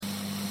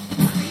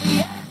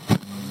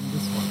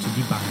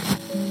Good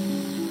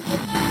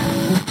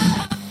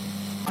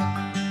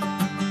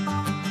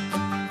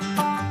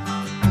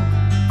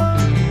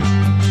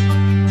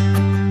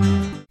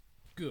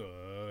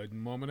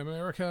moment,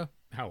 America.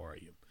 How are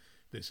you?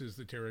 This is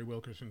the Terry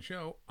Wilkerson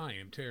Show. I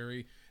am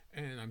Terry,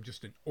 and I'm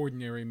just an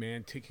ordinary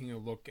man taking a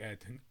look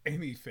at an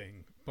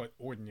anything but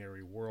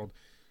ordinary world.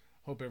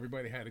 Hope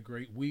everybody had a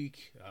great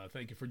week.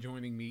 Thank you for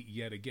joining me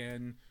yet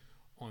again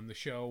on the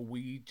show.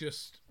 We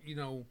just,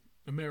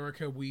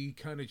 America, we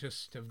kind of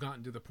just have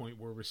gotten to the point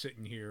where we're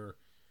sitting here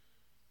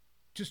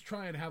just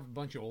trying to have a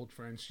bunch of old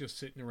friends just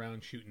sitting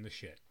around shooting the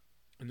shit.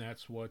 And I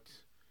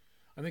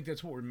think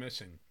that's what we're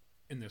missing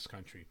in this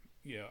country.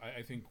 Yeah,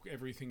 I think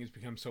everything has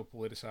become so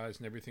politicized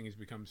and everything has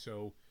become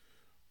so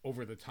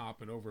over the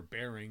top and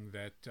overbearing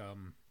that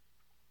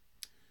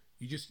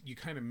you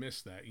kind of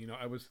miss that.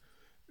 I was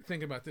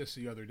thinking about this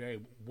the other day.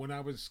 When I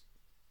was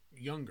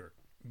younger,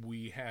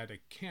 we had a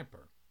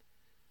camper,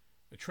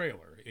 a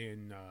trailer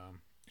in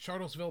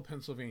Charlottesville,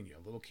 Pennsylvania,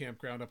 a little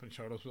campground up in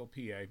Charlottesville,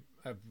 PA.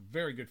 A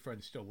very good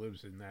friend still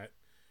lives in that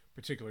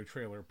particular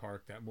trailer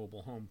park, that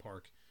mobile home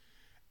park.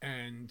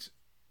 And,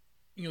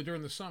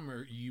 during the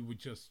summer,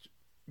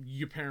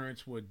 your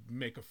parents would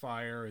make a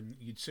fire and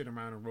you'd sit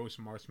around and roast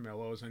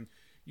marshmallows, and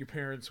your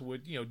parents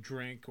would,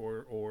 drink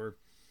or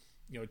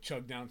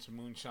chug down some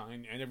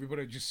moonshine, and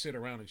everybody would just sit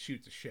around and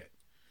shoot the shit.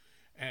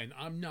 And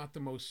I'm not the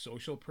most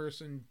social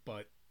person,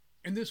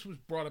 and this was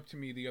brought up to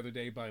me the other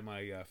day by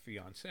my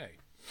fiance,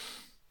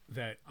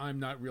 that I'm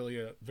not really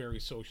a very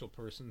social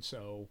person,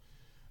 so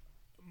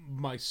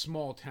my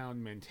small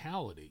town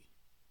mentality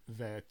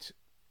that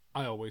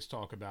I always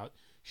talk about,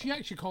 she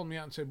actually called me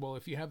out and said, well,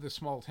 if you have this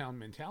small town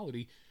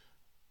mentality,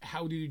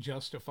 how do you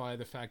justify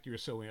the fact you're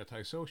so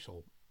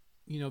antisocial?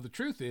 The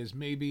truth is,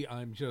 maybe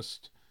I'm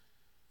just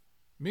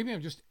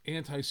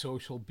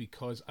antisocial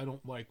because I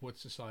don't like what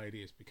society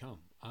has become.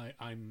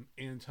 I'm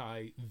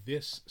anti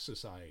this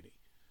society.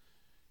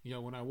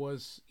 When I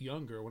was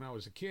younger, when I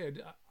was a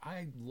kid,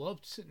 I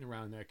loved sitting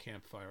around that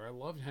campfire. I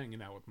loved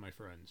hanging out with my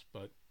friends,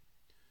 but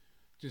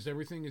just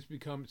everything it's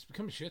become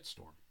a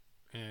shitstorm.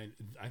 And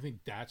I think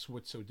that's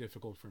what's so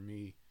difficult for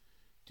me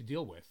to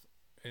deal with.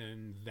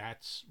 And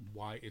that's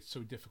why it's so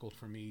difficult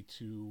for me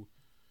to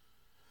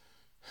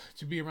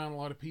be around a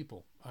lot of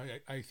people.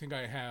 I think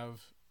I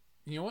have,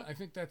 I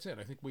think that's it.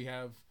 I think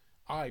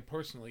I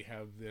personally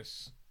have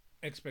this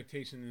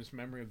expectation, this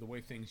memory of the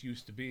way things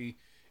used to be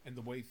and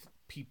the way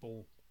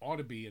people ought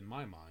to be in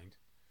my mind.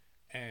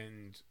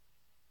 And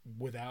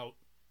without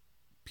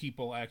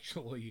people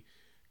actually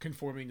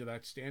conforming to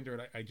that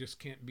standard, I just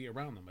can't be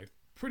around them. I'm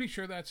pretty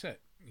sure that's it,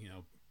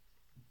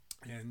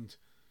 And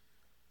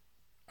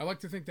I like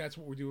to think that's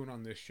what we're doing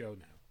on this show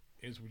now,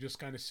 is we're just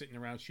kind of sitting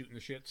around shooting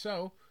the shit.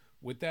 So,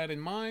 with that in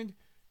mind,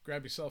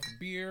 grab yourself a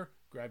beer,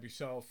 grab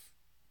yourself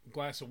a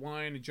glass of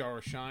wine, a jar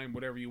of shine,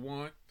 whatever you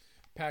want.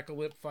 Pack a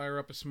lip, fire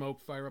up a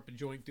smoke, fire up a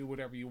joint, do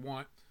whatever you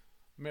want.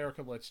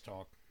 America, let's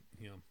talk.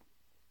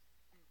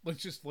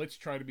 Let's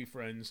try to be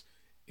friends,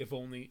 if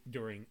only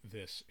during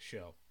this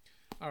show.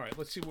 All right,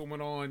 let's see what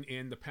went on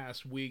in the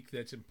past week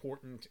that's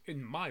important,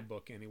 in my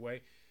book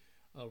anyway.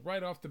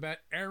 Right off the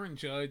bat, Aaron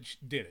Judge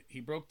did it. He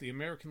broke the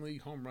American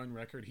League home run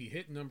record. He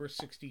hit number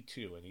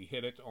 62, and he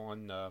hit it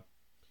on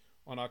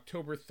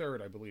October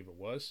 3rd, I believe it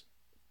was,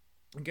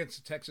 against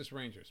the Texas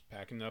Rangers,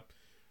 packing up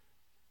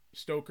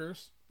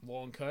Stoker's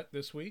long cut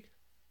this week.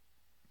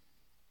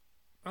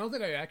 I don't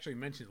think I actually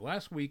mentioned it.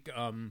 Last week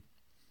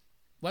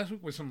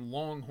was some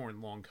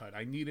Longhorn long cut.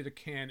 I needed a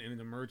can in an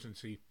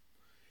emergency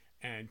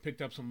and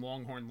picked up some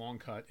Longhorn long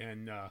cut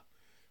and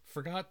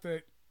forgot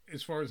that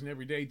as far as an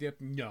everyday dip,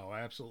 no,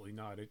 absolutely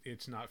not.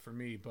 It's not for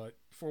me, but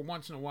for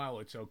once in a while,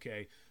 it's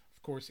okay.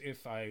 Of course,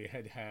 if I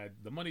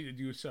had the money to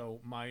do so,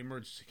 my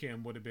emergency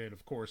can would have been,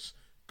 of course,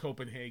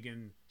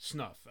 Copenhagen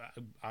snuff.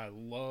 I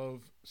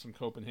love some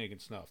Copenhagen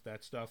snuff.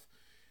 That stuff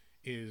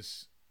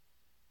is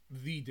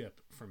the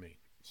dip for me.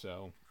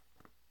 So,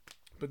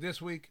 but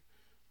this week,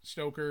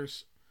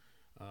 Stoker's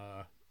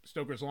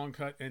long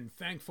cut, and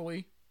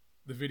thankfully,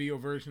 the video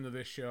version of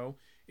this show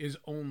is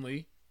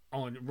only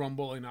on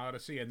Rumble and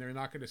Odyssey, and they're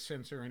not going to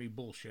censor any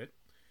bullshit,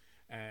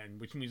 and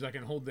which means I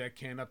can hold that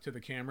can up to the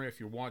camera. If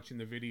you're watching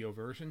the video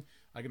version,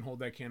 I can hold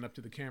that can up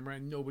to the camera,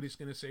 and nobody's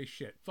going to say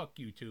shit. Fuck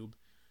YouTube,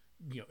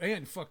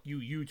 and fuck you,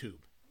 YouTube.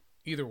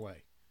 Either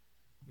way,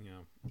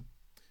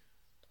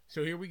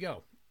 So here we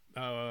go.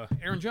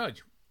 Aaron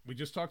Judge, we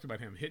just talked about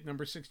him, hit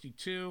number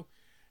 62,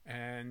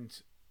 and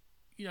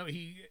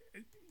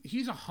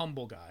he's a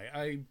humble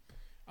guy.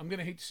 I'm going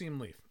to hate to see him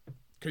leave.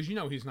 Because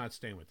he's not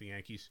staying with the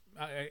Yankees.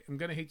 I'm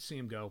going to hate to see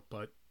him go,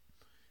 but,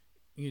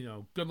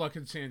 good luck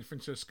in San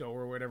Francisco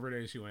or whatever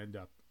it is you end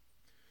up.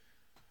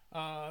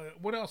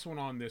 What else went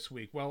on this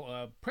week?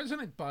 Well,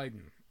 President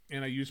Biden,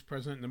 and I use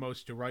president in the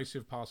most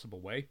derisive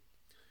possible way,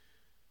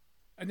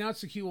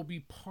 announced that he will be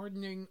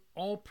pardoning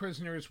all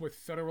prisoners with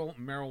federal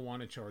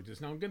marijuana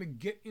charges. Now, I'm going to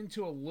get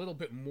into a little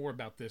bit more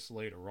about this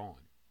later on.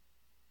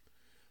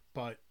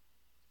 But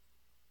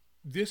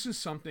this is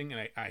something,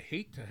 and I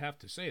hate to have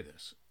to say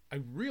this, I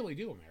really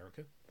do,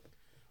 America.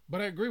 But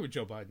I agree with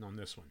Joe Biden on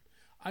this one.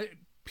 I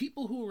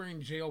people who are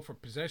in jail for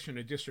possession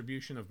or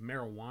distribution of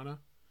marijuana,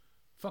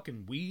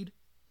 fucking weed,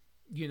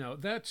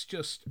 that's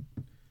just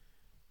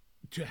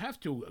to have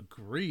to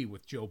agree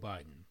with Joe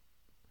Biden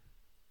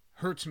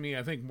hurts me,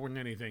 I think, more than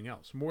anything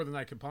else, more than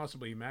I could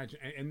possibly imagine.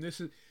 And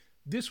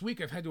this week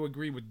I've had to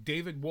agree with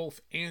David Wolf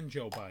and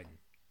Joe Biden.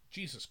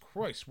 Jesus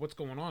Christ, what's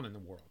going on in the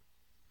world?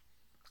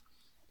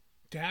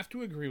 To have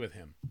to agree with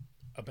him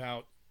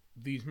about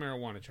these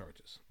marijuana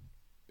charges,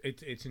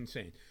 it's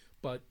insane.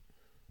 But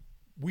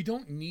we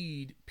don't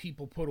need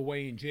people put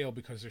away in jail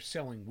because they're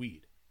selling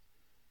weed.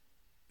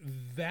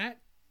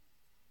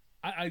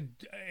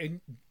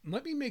 And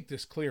let me make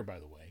this clear, by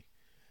the way.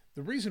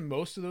 The reason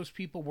most of those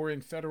people were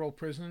in federal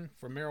prison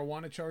for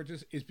marijuana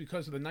charges is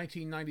because of the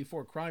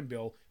 1994 crime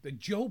bill that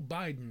Joe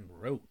Biden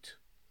wrote,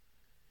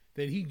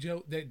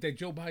 that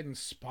Joe Biden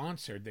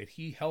sponsored, that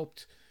he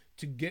helped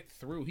to get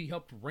through. He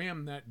helped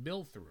ram that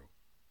bill through.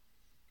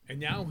 And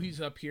now he's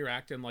up here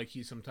acting like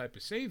he's some type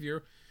of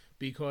savior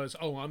because,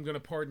 I'm going to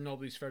pardon all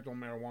these federal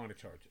marijuana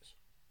charges.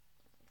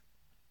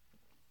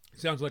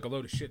 Sounds like a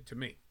load of shit to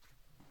me.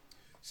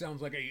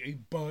 Sounds like a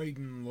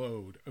Biden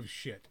load of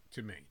shit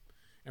to me.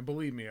 And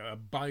believe me, a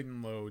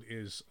Biden load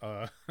is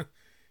a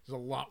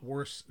lot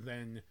worse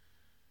than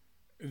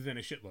a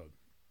shitload.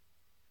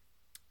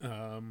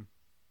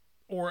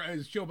 Or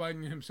as Joe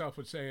Biden himself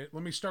would say it,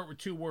 let me start with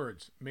 2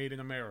 words: made in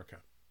America.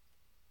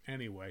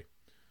 Anyway,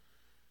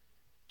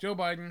 Joe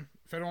Biden,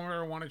 federal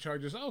marijuana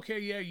charges. Okay,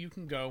 yeah, you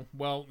can go.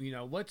 Well,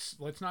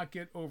 let's not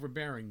get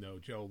overbearing though,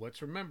 Joe.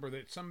 Let's remember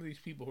that some of these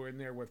people who are in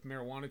there with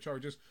marijuana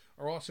charges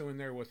are also in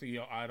there with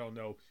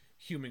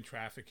human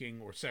trafficking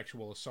or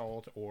sexual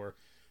assault or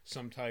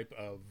some type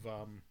of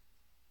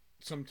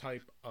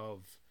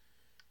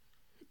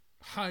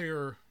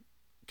higher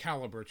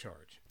caliber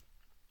charge.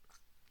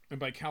 And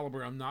by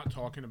caliber, I'm not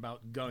talking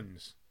about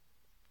guns.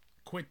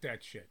 Quit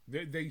that shit.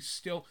 They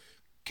still...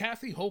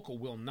 Kathy Hochul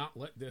will not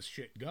let this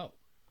shit go.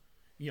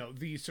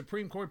 The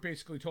Supreme Court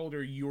basically told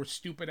her, your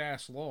stupid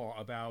ass law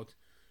about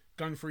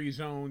gun-free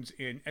zones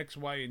in X,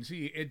 Y, and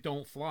Z, it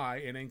don't fly,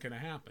 it ain't gonna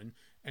happen.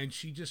 And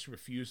she just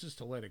refuses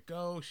to let it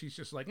go. She's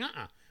just like,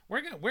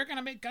 we're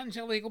gonna make guns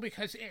illegal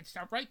because it's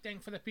the right thing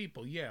for the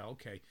people. Yeah,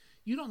 okay.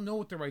 You don't know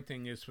what the right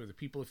thing is for the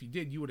people. If you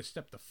did, you would have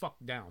stepped the fuck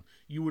down.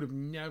 You would have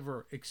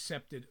never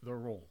accepted the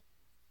role.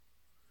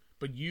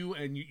 But you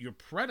and your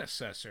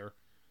predecessor,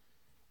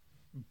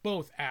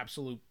 both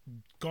absolute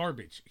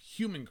garbage,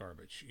 human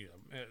garbage.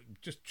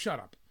 Just shut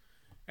up.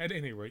 At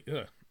any rate,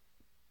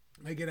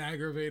 I get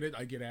aggravated.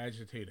 I get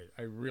agitated.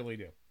 I really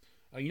do.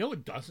 You know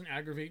what doesn't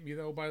aggravate me,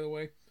 though, by the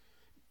way?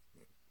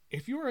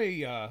 If you're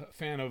a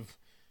fan of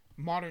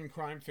modern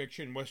crime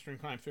fiction, Western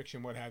crime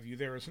fiction, what have you,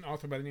 there is an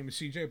author by the name of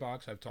C.J.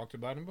 Box. I've talked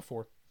about him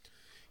before.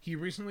 He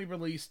recently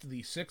released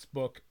the 6th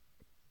book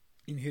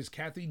in his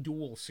Cassie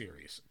Duel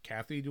series.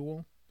 Cassie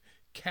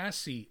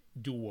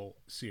Duel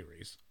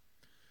series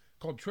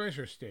called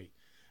Treasure State.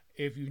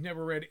 If you've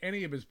never read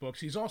any of his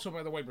books, he's also,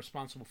 by the way,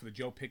 responsible for the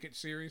Joe Pickett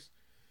series.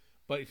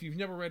 But if you've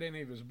never read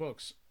any of his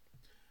books,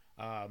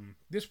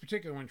 this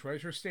particular one,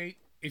 Treasure State,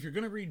 if you're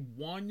going to read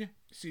one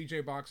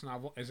C.J. Box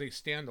novel as a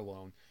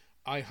standalone,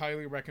 I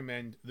highly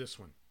recommend this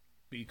one.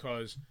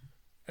 Because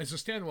as a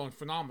standalone,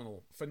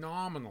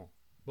 phenomenal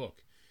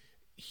book.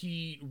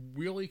 He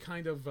really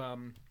kind of,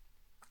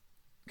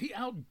 he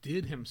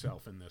outdid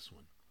himself in this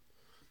one.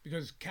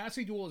 Because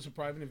Cassie Duel is a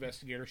private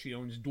investigator. She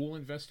owns Duel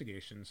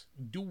Investigations.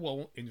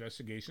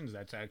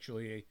 That's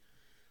actually a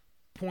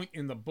point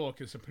in the book,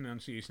 is the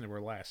pronunciation of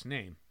her last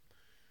name.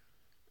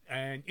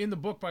 And in the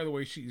book, by the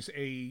way, she's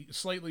a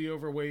slightly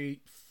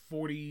overweight,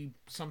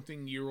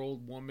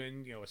 40-something-year-old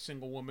woman, a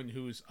single woman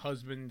whose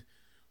husband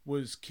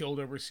was killed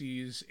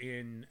overseas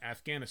in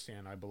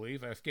Afghanistan, I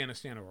believe.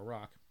 Afghanistan or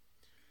Iraq.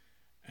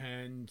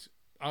 And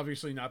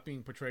obviously not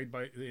being portrayed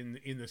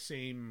in the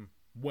same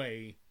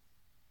way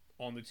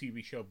on the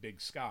TV show Big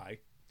Sky,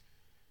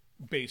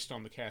 based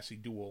on the Cassie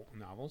Duel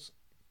novels.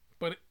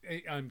 But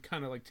I'm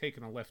kind of like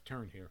taking a left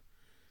turn here.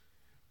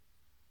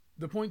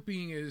 The point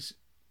being is,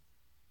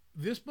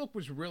 this book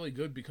was really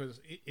good because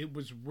it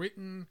was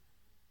written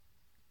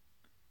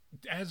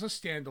as a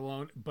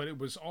standalone, but it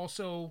was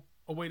also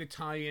a way to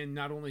tie in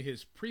not only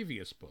his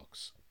previous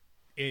books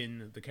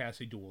in the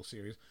Cassie Duel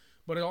series,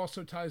 but it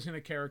also ties in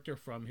a character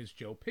from his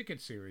Joe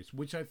Pickett series,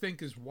 which I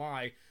think is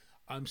why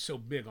I'm so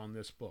big on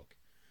this book.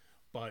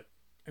 But,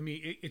 I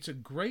mean, it's a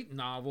great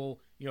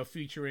novel,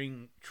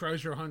 featuring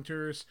treasure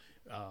hunters,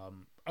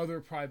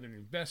 other private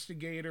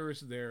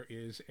investigators. There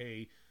is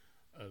a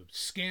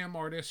scam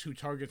artist who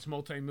targets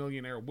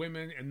multimillionaire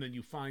women, and then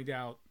you find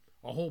out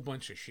a whole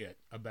bunch of shit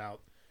about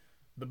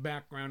the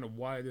background of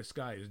why this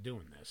guy is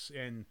doing this.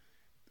 And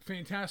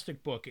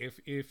fantastic book.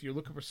 If you're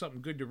looking for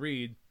something good to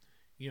read,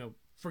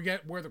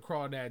 forget Where the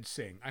Crawdads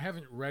Sing. I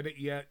haven't read it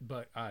yet,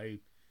 but I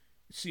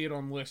see it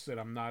on lists that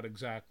I'm not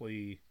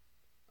exactly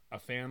a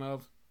fan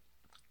of,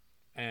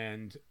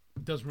 and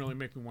it doesn't really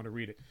make me want to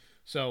read it.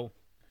 So,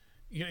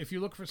 if you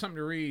look for something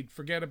to read,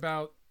 forget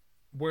about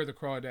Where the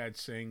Crawdads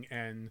Sing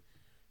and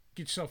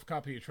get yourself a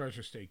copy of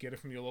Treasure State. Get it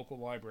from your local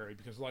library,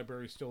 because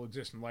libraries still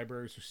exist, and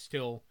libraries are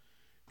still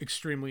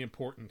extremely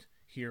important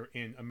here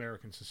in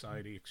American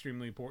society.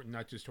 Extremely important,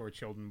 not just to our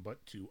children,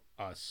 but to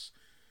us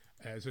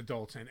as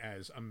adults and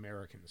as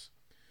Americans.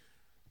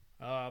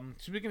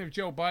 Speaking of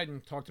Joe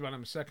Biden, talked about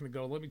him a second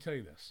ago, let me tell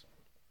you this.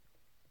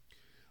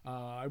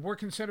 I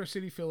work in Center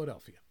City,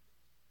 Philadelphia,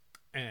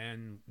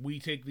 and we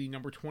take the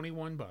number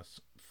 21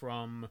 bus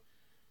from,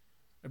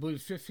 I believe,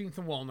 15th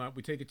and Walnut.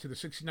 We take it to the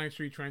 69th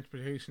Street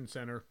Transportation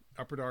Center,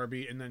 Upper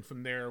Darby, and then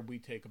from there we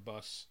take a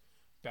bus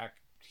back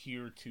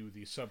here to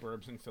the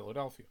suburbs in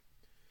Philadelphia.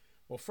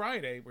 Well,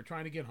 Friday, we're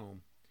trying to get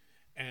home,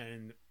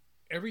 and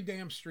every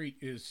damn street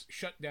is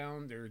shut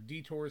down. There are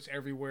detours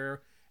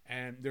everywhere,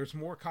 and there's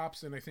more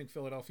cops than I think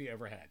Philadelphia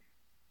ever had.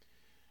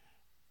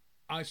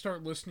 I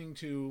start listening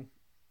to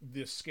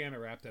this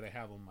scanner app that I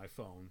have on my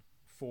phone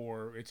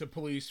it's a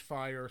police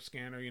fire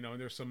scanner, and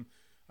there's some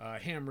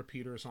ham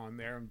repeaters on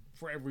there. And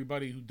for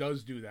everybody who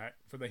does do that,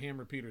 for the ham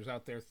repeaters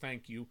out there,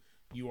 thank you.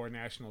 You are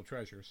national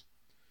treasures.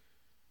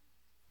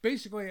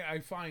 Basically,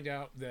 I find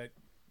out that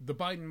the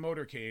Biden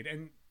motorcade,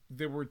 and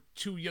there were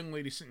two young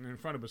ladies sitting in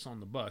front of us on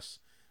the bus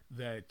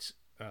that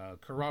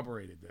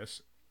corroborated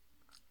this.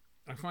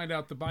 I find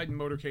out the Biden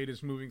motorcade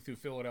is moving through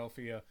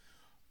Philadelphia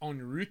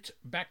en route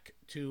back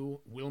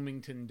to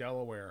Wilmington,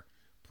 Delaware.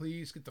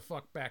 Please get the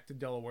fuck back to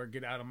Delaware.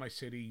 Get out of my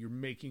city. You're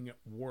making it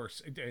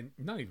worse. And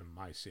not even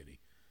my city.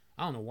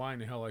 I don't know why in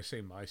the hell I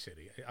say my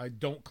city. I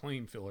don't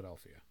claim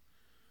Philadelphia.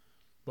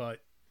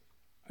 But,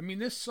 I mean,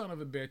 this son of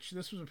a bitch,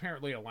 this was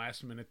apparently a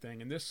last minute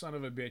thing, and this son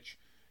of a bitch,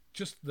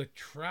 just the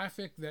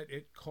traffic that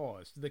it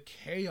caused, the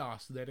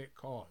chaos that it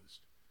caused,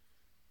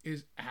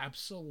 is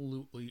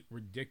absolutely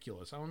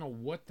ridiculous. I don't know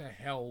what the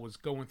hell was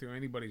going through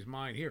anybody's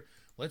mind here.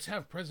 Let's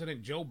have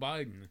President Joe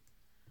Biden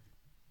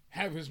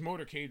have his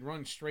motorcade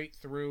run straight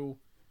through,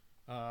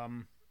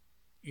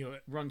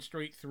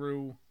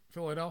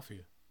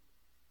 Philadelphia.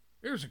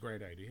 There's a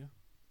great idea.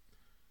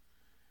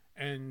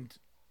 And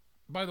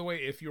by the way,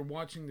 if you're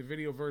watching the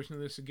video version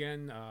of this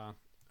again, I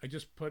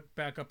just put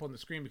back up on the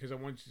screen because I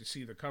wanted you to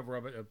see the cover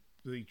of it,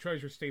 The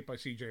Treasure State by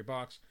C.J.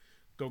 Box.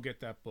 Go get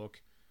that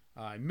book.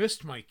 I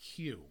missed my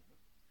cue.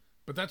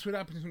 But that's what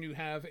happens when you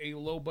have a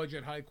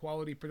low-budget,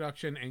 high-quality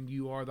production and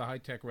you are the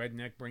high-tech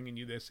redneck bringing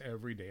you this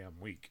every damn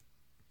week.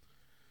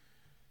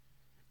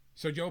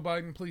 So Joe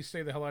Biden, please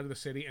stay the hell out of the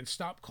city and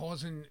stop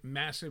causing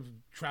massive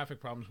traffic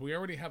problems. We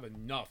already have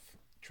enough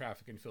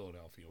traffic in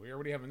Philadelphia. We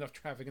already have enough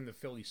traffic in the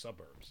Philly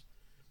suburbs.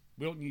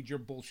 We don't need your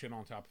bullshit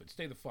on top of it.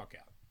 Stay the fuck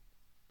out.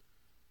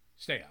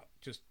 Stay out.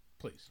 Just,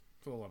 please,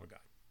 for the love of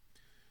God.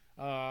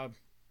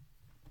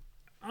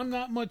 I'm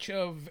not much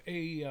of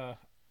a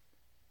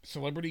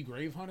celebrity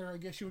grave hunter, I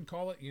guess you would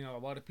call it. A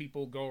lot of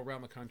people go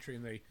around the country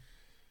and they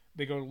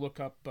go to look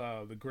up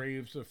the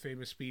graves of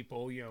famous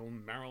people,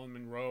 Marilyn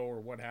Monroe or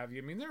what have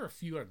you. I mean, there are a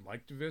few I'd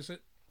like to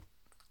visit.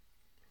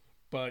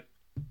 But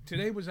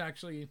today was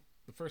actually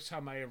the first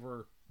time I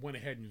ever went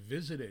ahead and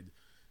visited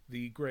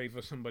the grave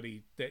of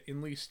somebody that, at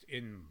least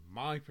in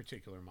my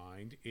particular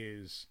mind,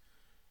 is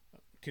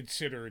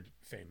considered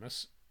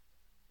famous.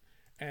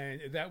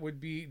 And that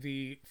would be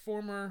the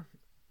former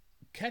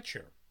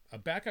catcher, a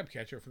backup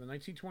catcher for the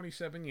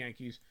 1927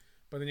 Yankees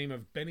by the name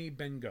of Benny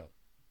Bengo.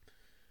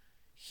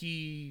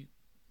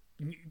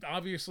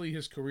 Obviously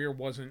his career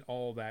wasn't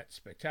all that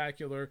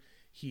spectacular.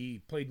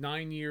 He played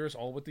 9 years,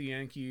 all with the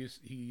Yankees.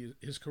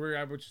 His career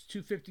average was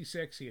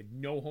 .256. He had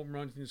no home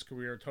runs in his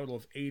career, a total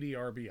of 80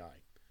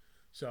 RBI.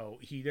 So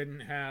he didn't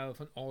have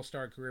an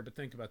all-star career, but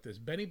think about this.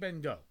 Benny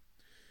Bengo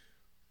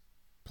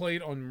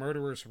played on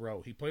Murderers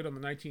Row. He played on the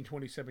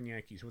 1927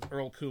 Yankees with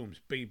Earl Coombs,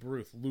 Babe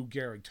Ruth, Lou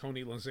Gehrig,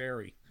 Tony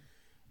Lazzeri,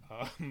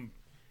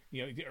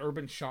 the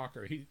Urban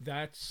Shocker.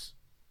 That's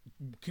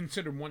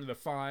considered one of the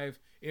 5,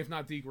 if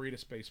not the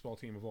greatest baseball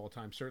team of all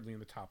time, certainly in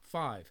the top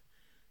 5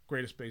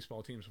 greatest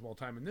baseball teams of all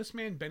time. And this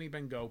man, Benny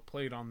Bengo,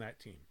 played on that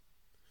team.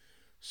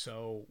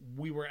 So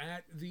we were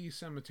at the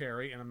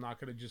cemetery, and I'm not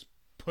going to just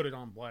put it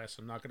on blast.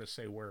 I'm not going to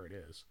say where it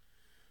is.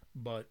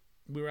 But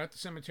we were at the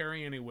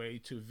cemetery anyway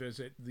to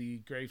visit the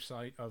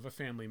gravesite of a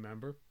family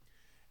member.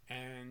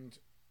 And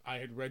I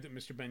had read that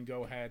Mr.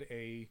 Bengo had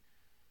a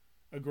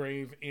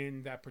grave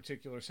in that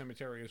particular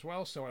cemetery as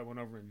well. So I went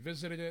over and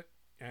visited it.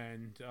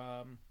 And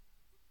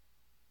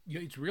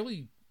it's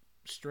really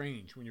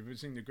strange when you're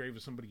visiting the grave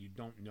of somebody you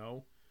don't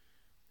know.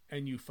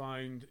 And you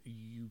find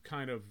you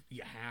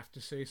have to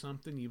say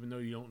something even though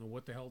you don't know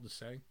what the hell to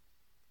say.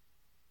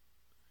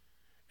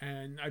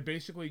 And I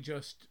basically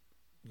just,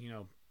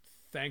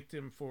 thanked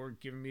him for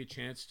giving me a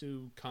chance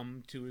to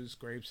come to his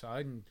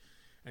graveside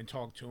and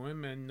talk to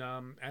him and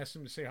asked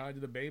him to say hi to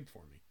the babe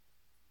for me.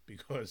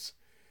 Because,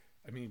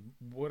 I mean,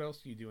 what else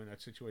do you do in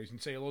that situation?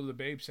 Say hello to the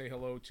babe, say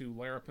hello to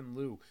Larapin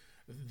Lou,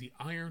 the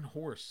Iron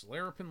Horse,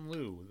 Larapin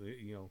Lou,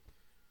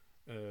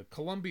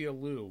 Columbia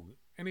Lou,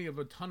 any of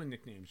a ton of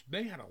nicknames.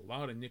 They had a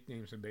lot of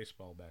nicknames in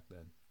baseball back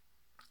then.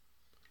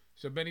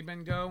 So Benny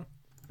Bengo,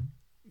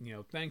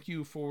 thank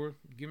you for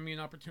giving me an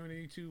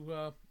opportunity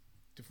to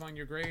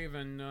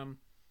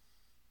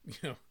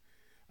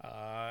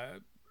I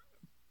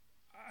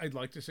I'd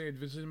like to say I'd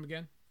visit him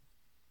again,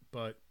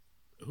 but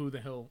who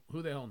the hell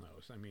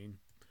knows? I mean,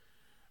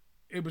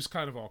 it was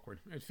kind of awkward.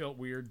 It felt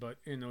weird, but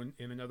in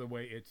another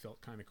way, it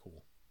felt kind of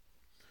cool.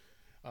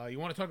 You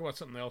want to talk about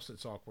something else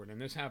that's awkward, and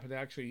this happened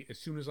actually as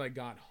soon as I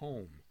got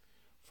home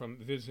from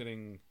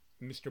visiting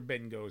Mr.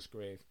 Bengo's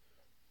grave.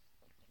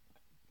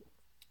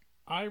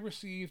 I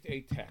received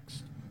a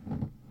text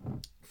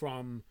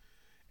from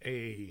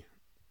a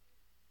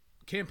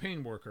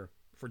campaign worker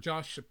for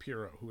Josh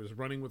Shapiro, who is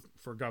running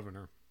for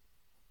governor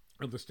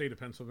of the state of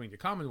Pennsylvania,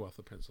 Commonwealth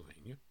of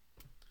Pennsylvania.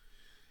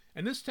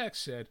 And this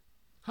text said,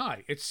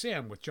 "Hi, it's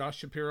Sam with Josh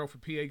Shapiro for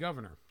PA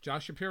governor.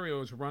 Josh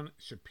Shapiro is running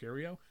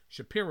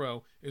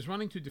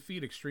to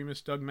defeat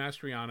extremist Doug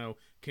Mastriano.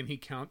 Can he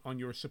count on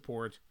your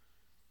support?"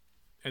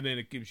 And then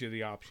it gives you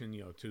the option,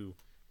 to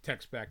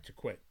text back to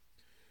quit.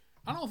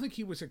 I don't think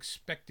he was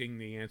expecting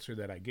the answer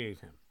that I gave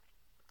him.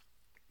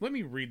 Let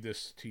me read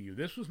this to you.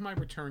 This was my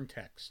return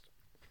text.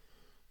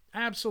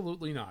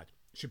 "Absolutely not.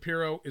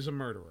 Shapiro is a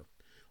murderer.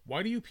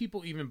 Why do you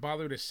people even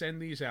bother to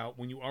send these out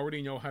when you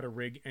already know how to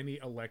rig any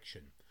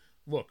election?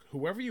 Look,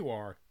 whoever you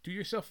are, do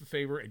yourself a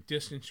favor and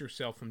distance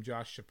yourself from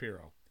Josh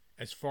Shapiro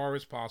as far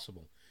as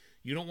possible.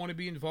 You don't want to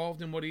be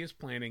involved in what he is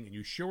planning, and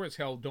you sure as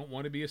hell don't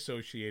want to be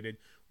associated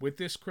with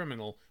this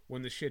criminal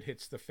when the shit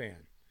hits the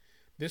fan.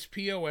 This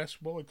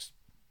POS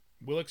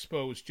will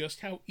expose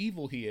just how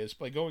evil he is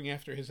by going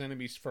after his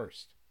enemies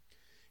first.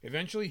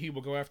 Eventually, he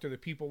will go after the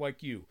people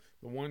like you,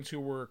 the ones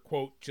who were,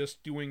 quote,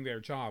 just doing their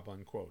job,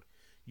 unquote.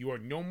 You are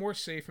no more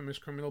safe from his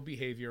criminal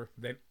behavior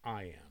than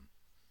I am.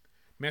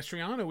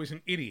 Mastriano is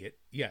an idiot,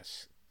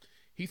 yes.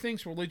 He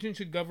thinks religion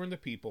should govern the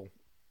people,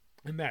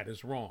 and that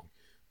is wrong.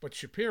 But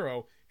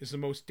Shapiro is the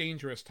most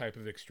dangerous type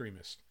of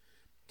extremist.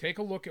 Take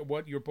a look at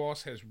what your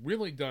boss has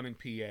really done in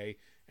PA,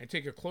 and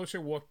take a closer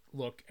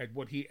look at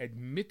what he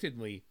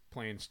admittedly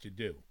plans to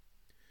do.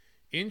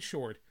 In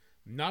short,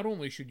 not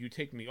only should you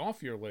take me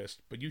off your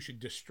list, but you should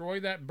destroy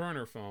that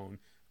burner phone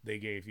they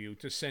gave you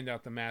to send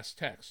out the mass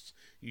texts.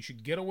 You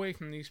should get away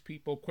from these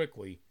people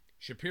quickly.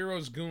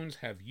 Shapiro's goons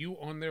have you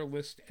on their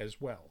list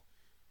as well.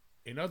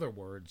 In other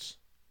words,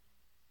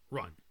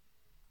 run."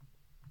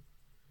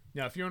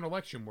 Now, if you're an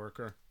election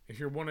worker, if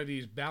you're one of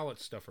these ballot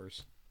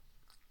stuffers,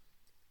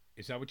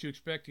 is that what you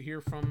expect to hear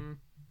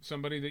from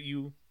somebody that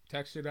you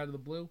texted out of the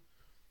blue?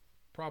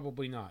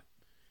 Probably not.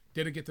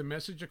 Did it get the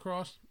message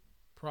across?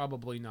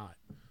 Probably not.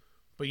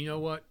 But you know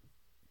what?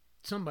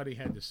 Somebody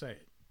had to say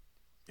it.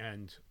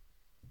 And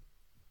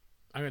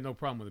I got no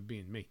problem with it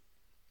being me.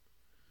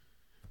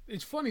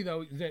 It's funny,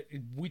 though, that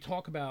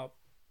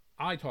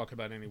I talk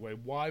about anyway,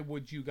 why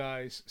would you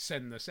guys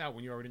send this out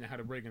when you already know how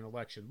to rig an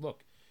election?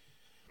 Look,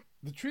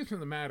 the truth of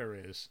the matter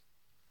is,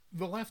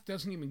 the left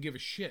doesn't even give a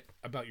shit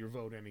about your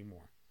vote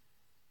anymore.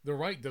 The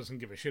right doesn't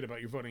give a shit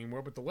about your vote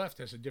anymore, but the left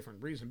has a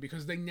different reason,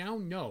 because they now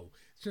know,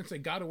 since they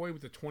got away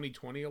with the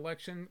 2020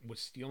 election, with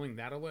stealing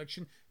that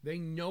election, they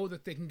know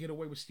that they can get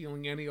away with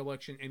stealing any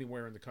election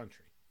anywhere in the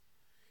country.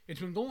 It's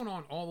been going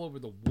on all over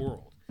the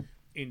world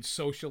in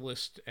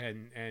socialist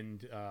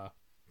and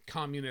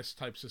communist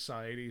type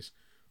societies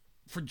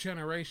for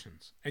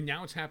generations. And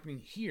now it's happening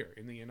here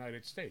in the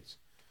United States.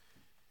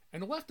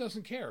 And the left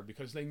doesn't care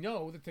because they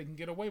know that they can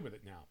get away with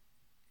it now.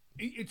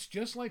 It's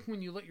just like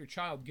when you let your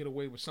child get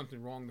away with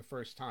something wrong the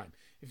first time.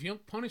 If you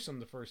don't punish them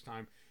the first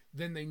time,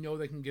 then they know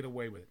they can get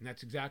away with it. And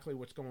that's exactly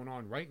what's going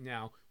on right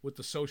now with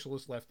the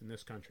socialist left in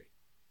this country.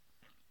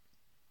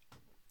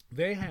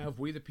 They have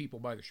we the people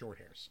by the short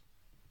hairs.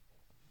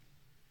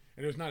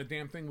 And there's not a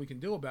damn thing we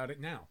can do about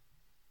it now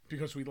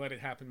because we let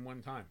it happen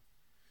one time.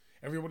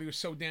 Everybody was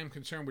so damn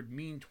concerned with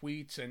mean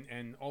tweets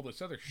and all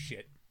this other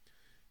shit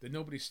that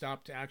nobody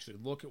stopped to actually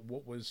look at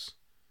what was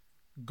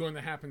going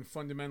to happen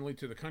fundamentally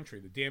to the country,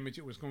 the damage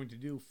it was going to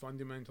do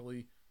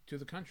fundamentally to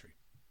the country.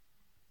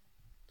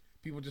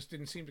 People just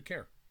didn't seem to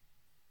care.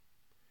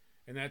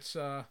 And that's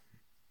one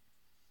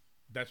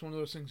of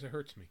those things that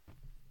hurts me.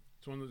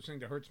 It's one of those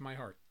things that hurts my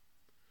heart.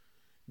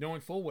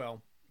 Knowing full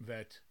well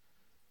that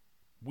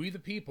we the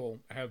people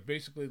have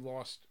basically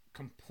lost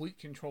complete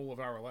control of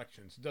our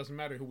elections. It doesn't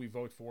matter who we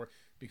vote for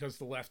because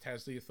the left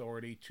has the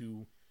authority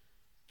to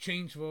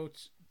change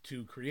votes,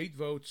 to create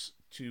votes,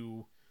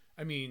 to,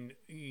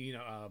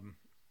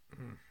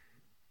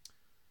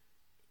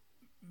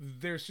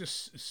 there's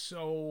just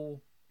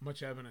so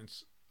much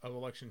evidence of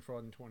election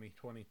fraud in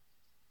 2020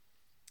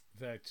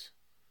 that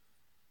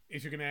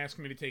if you're going to ask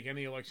me to take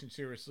any election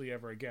seriously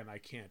ever again, I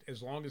can't.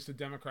 As long as the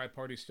Democrat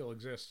Party still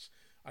exists,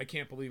 I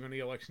can't believe any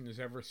election is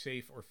ever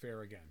safe or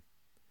fair again.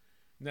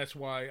 And that's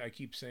why I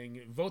keep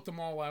saying, vote them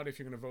all out if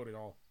you're going to vote at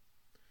all.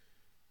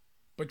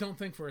 But don't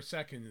think for a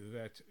second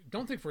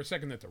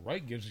that the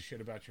right gives a shit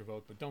about your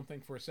vote, but don't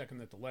think for a second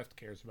that the left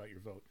cares about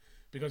your vote,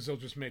 because they'll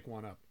just make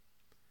one up.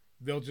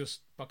 They'll just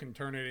fucking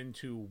turn it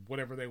into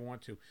whatever they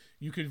want to.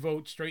 You could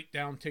vote straight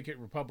down ticket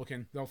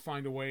Republican. They'll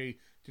find a way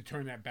to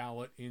turn that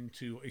ballot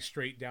into a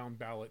straight down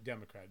ballot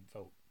Democrat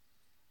vote.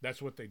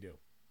 That's what they do.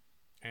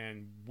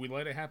 And we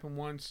let it happen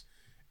once,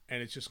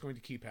 and it's just going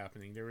to keep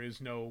happening. There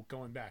is no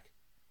going back.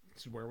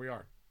 This is where we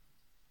are.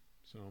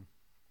 So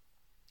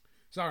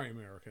Sorry,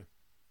 America.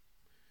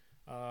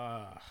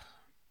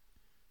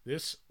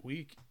 This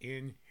week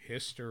in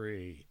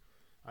history.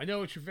 I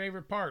know it's your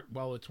favorite part.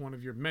 Well, it's one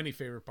of your many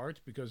favorite parts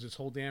because this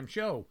whole damn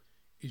show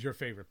is your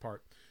favorite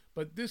part.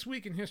 But this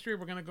week in history,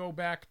 we're going to go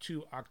back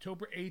to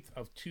October 8th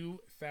of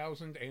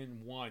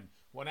 2001.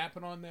 What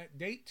happened on that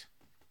date?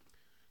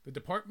 The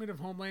Department of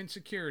Homeland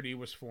Security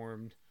was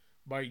formed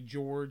by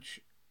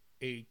George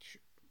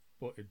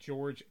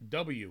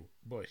W.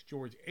 Bush.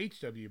 George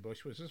H.W.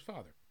 Bush was his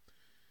father.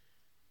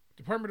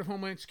 Department of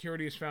Homeland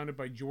Security is founded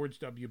by George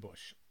W.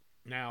 Bush.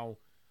 Now,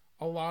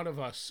 a lot of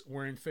us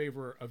were in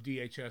favor of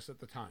DHS at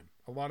the time.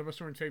 A lot of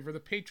us were in favor of the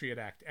Patriot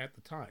Act at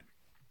the time.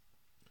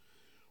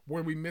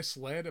 Were we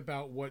misled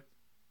about what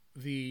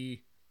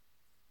the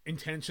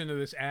intention of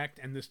this act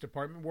and this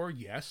department were?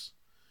 Yes.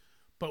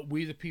 But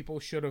we, the people,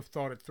 should have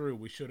thought it through.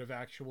 We should have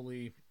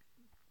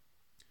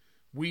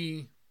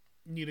we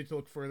needed to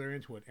look further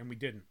into it, and we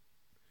didn't.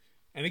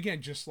 And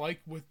again, just like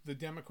with the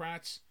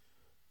Democrats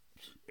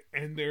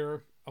and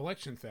their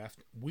election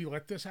theft, we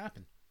let this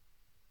happen.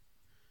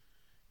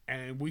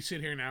 And we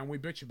sit here now and we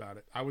bitch about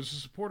it. I was a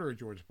supporter of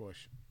George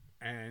Bush,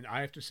 and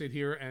I have to sit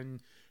here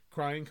and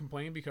cry and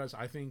complain because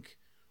I think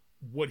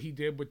what he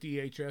did with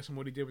DHS and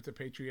what he did with the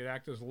Patriot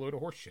Act is a load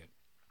of horse shit.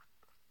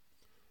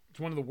 It's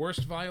one of the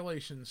worst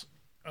violations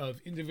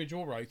of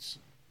individual rights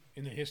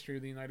in the history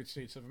of the United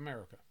States of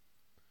America.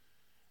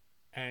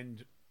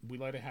 And we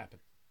let it happen.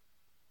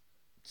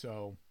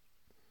 So,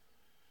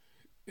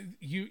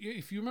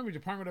 if you remember,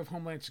 Department of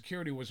Homeland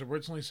Security was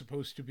originally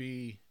supposed to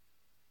be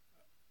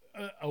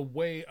a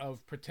way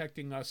of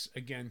protecting us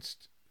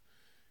against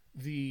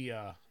the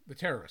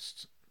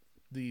terrorists,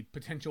 the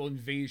potential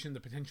invasion, the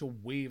potential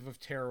wave of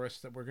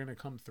terrorists that were going to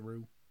come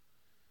through.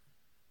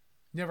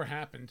 Never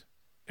happened.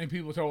 And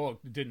people thought, well,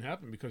 it didn't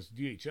happen because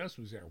DHS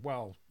was there.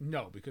 Well,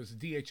 no, because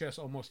the DHS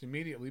almost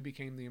immediately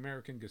became the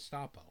American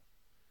Gestapo.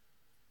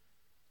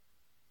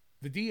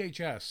 The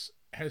DHS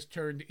has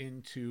turned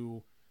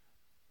into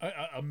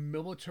a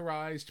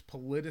militarized,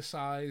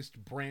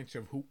 politicized branch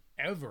of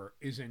whoever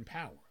is in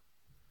power.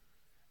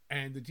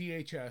 And the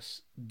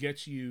DHS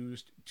gets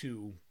used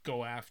to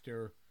go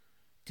after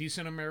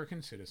decent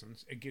American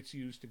citizens. It gets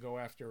used to go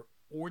after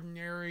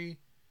ordinary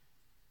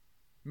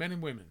men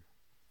and women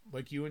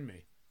like you and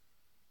me,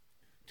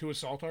 to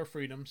assault our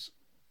freedoms,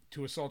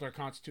 to assault our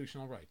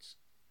constitutional rights.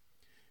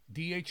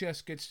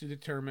 DHS gets to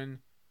determine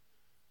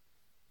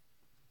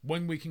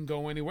when we can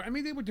go anywhere. I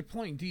mean, they were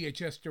deploying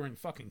DHS during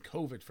fucking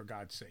COVID, for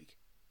God's sake.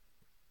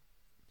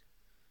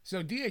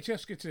 So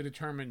DHS gets to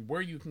determine where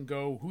you can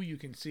go, who you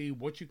can see,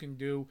 what you can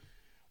do,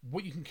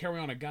 what you can carry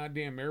on a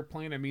goddamn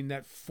airplane. I mean,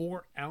 that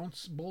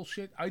 4-ounce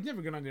bullshit. I'd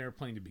never get on an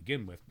airplane to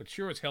begin with, but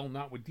sure as hell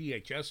not with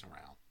DHS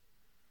around.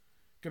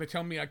 Gonna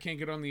tell me I can't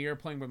get on the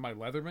airplane with my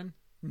Leatherman?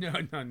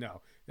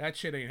 No. That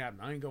shit ain't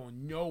happening. I ain't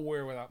going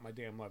nowhere without my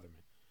damn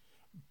Leatherman.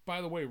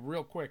 By the way,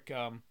 real quick,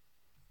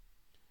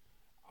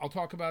 I'll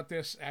talk about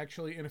this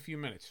actually in a few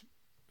minutes.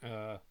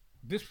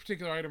 This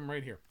particular item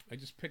right here. I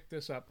just picked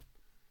this up.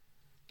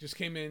 Just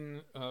came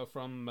in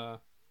from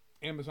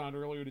Amazon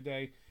earlier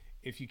today.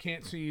 If you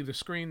can't see the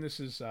screen, this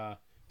is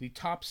the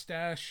Top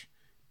Stash.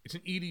 It's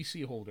an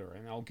EDC holder,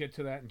 and I'll get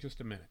to that in just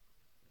a minute.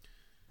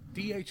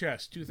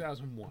 DHS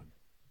 2001,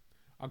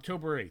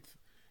 October 8th.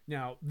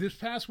 Now, this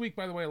past week,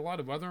 by the way, a lot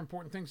of other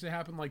important things that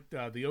happened, like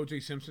the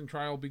O.J. Simpson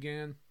trial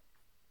began.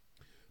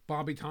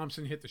 Bobby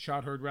Thompson hit the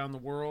shot heard around the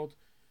world.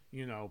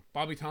 You know,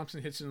 Bobby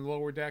Thompson hits in the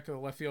lower deck of the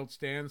left field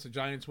stands. The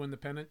Giants win the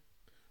pennant.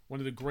 One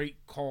of the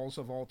great calls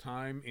of all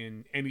time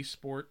in any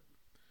sport.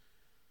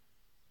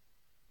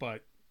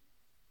 But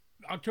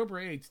October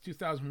 8th,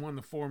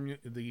 2001,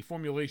 the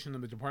formulation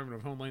of the Department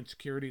of Homeland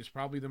Security is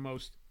probably the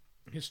most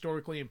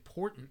historically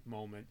important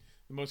moment,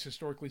 the most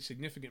historically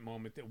significant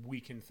moment that we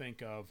can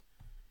think of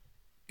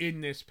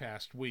in this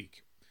past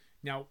week.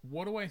 Now,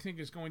 what do I think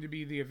is going to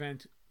be the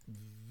event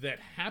that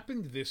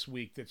happened this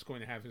week that's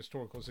going to have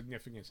historical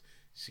significance?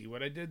 See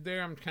what I did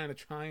there? I'm kind of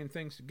trying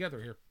things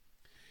together here.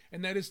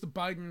 And that is the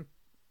Biden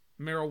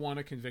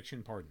marijuana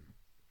conviction pardon.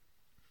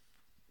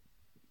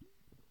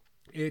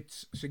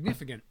 It's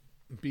significant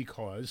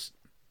because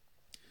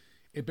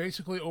it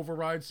basically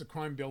overrides the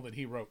crime bill that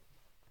he wrote.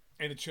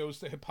 And it shows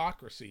the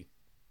hypocrisy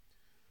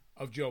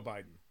of Joe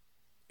Biden.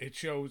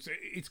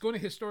 It's going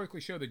to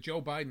historically show that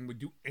Joe Biden would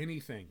do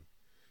anything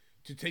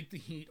to take the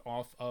heat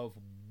off of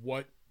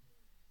what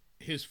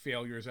his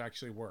failures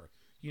actually were.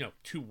 You know,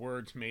 2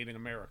 words, made in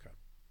America.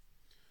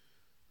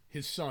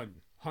 His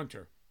son,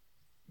 Hunter,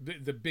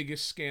 the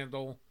biggest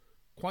scandal,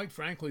 quite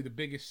frankly, the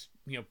biggest,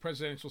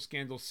 presidential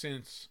scandal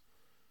since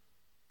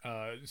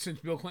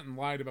Bill Clinton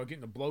lied about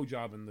getting a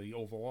blowjob in the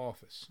Oval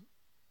Office.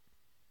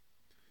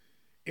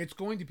 It's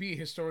going to be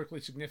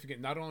historically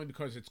significant, not only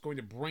because it's going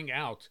to bring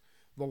out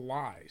the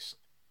lies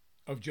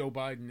of Joe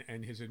Biden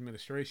and his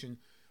administration,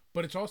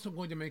 but it's also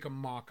going to make a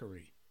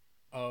mockery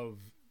of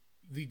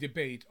the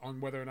debate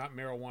on whether or not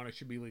marijuana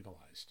should be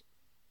legalized.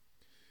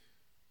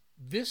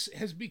 This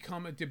has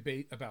become a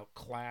debate about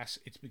class.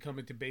 It's become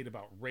a debate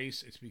about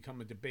race. It's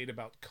become a debate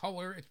about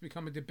color. It's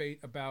become a debate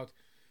about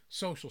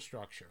social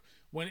structure.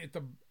 When at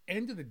the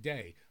end of the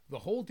day, the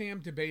whole damn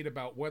debate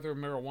about whether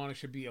marijuana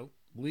should be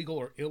legal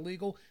or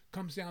illegal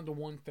comes down to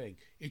one thing.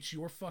 It's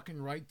your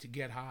fucking right to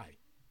get high.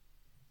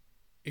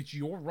 It's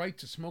your right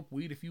to smoke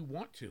weed if you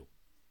want to.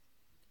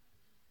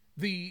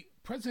 The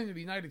President of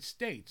the United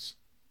States,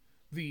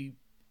 the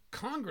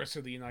Congress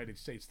of the United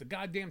States, the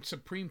goddamn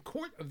Supreme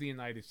Court of the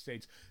United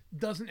States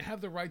doesn't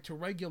have the right to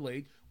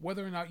regulate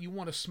whether or not you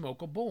want to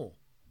smoke a bowl.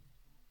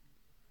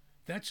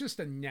 That's just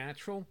a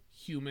natural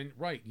human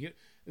right.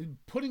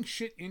 Putting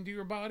shit into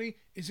your body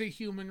is a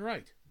human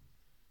right.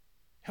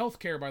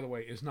 Healthcare, by the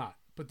way, is not,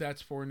 but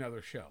that's for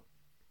another show.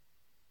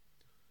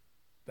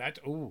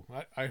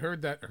 I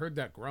heard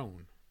that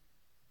groan.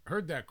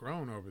 Heard that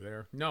groan over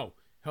there. No,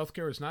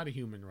 healthcare is not a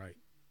human right.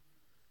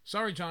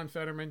 Sorry, John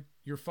Fetterman,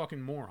 you're a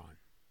fucking moron.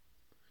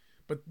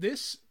 But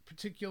this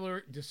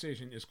particular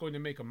decision is going to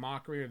make a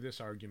mockery of this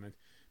argument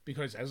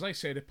because, as I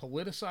said, it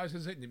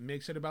politicizes it and it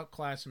makes it about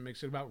class and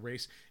makes it about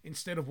race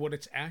instead of what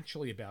it's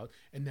actually about,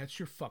 and that's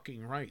your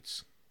fucking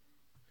rights.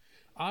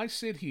 I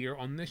sit here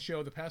on this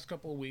show the past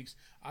couple of weeks,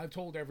 I've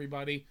told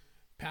everybody,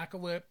 pack a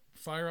lip,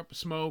 fire up a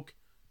smoke,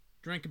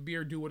 drink a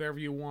beer, do whatever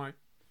you want,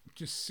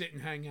 just sit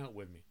and hang out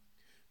with me.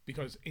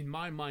 Because in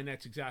my mind,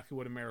 that's exactly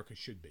what America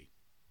should be.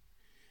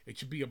 It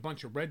should be a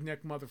bunch of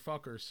redneck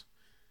motherfuckers.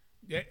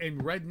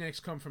 And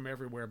rednecks come from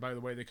everywhere, by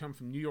the way. They come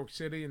from New York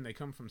City and they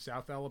come from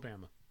South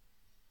Alabama.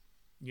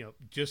 You know,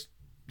 just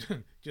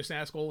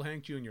ask old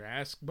Hank Jr.,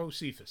 ask Bo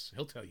Cephas.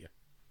 He'll tell you.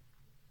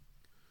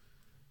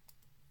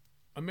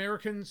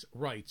 Americans'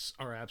 rights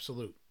are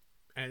absolute.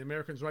 And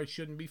Americans' rights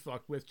shouldn't be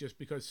fucked with just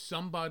because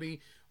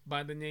somebody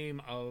by the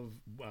name of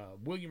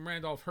William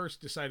Randolph Hearst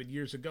decided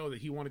years ago that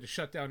he wanted to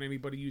shut down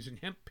anybody using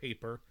hemp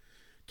paper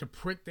to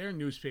print their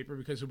newspaper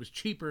because it was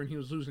cheaper and he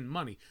was losing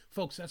money.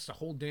 Folks, that's the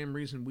whole damn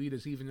reason weed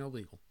is even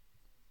illegal.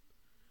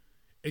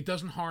 It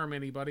doesn't harm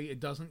anybody.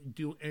 It doesn't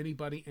do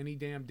anybody any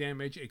damn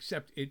damage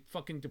except it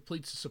fucking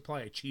depletes the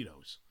supply of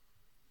Cheetos.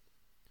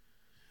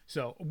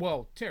 So,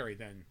 well, Terry,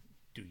 then,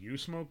 do you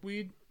smoke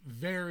weed?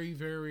 Very,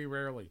 very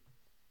rarely.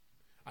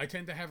 I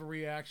tend to have a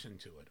reaction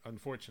to it,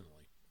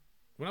 unfortunately.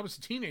 When I was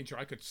a teenager,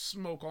 I could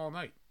smoke all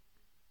night.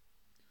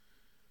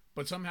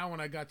 But somehow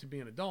when I got to be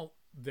an adult,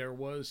 there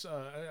was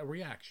a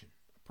reaction,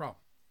 a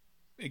problem.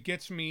 It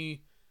gets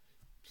me,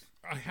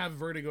 I have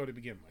vertigo to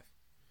begin with.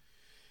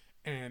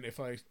 And if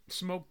I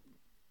smoke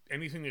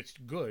anything that's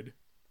good,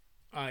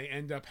 I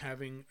end up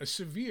having a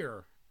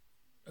severe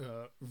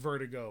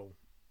vertigo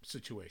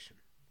situation.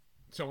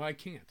 So I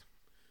can't.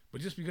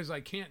 But just because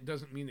I can't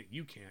doesn't mean that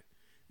you can't.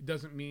 It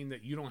doesn't mean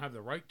that you don't have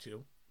the right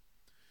to.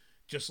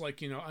 Just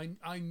like, you know,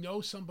 I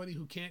know somebody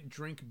who can't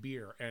drink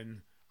beer,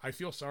 and I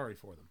feel sorry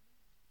for them.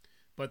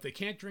 But they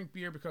can't drink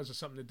beer because of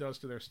something it does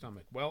to their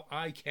stomach. Well,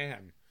 I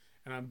can,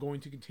 and I'm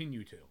going to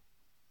continue to.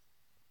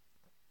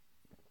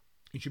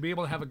 You should be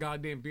able to have a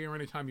goddamn beer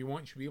anytime you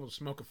want. You should be able to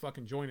smoke a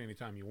fucking joint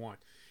anytime you want.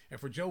 And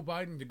for Joe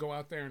Biden to go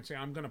out there and say,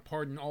 I'm going to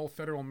pardon all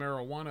federal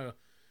marijuana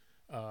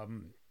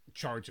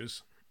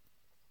charges,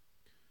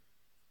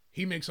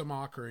 he makes a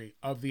mockery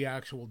of the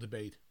actual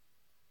debate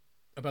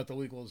about the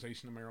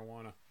legalization of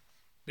marijuana.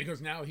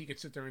 Because now he could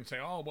sit there and say,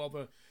 oh,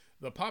 well,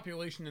 the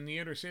population in the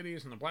inner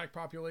cities and the black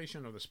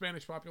population or the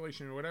Spanish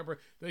population or whatever,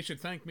 they should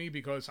thank me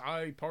because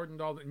I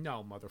pardoned all the...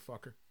 No,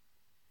 motherfucker.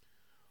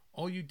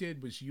 All you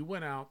did was you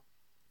went out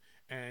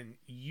and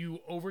you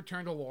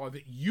overturned a law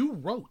that you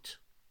wrote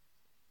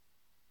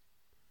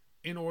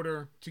in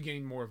order to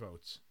gain more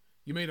votes.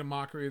 You made a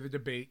mockery of the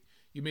debate.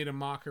 You made a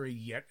mockery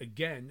yet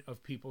again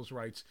of people's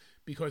rights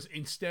because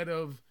instead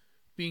of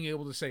being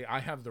able to say, I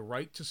have the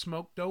right to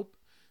smoke dope,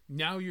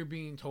 now you're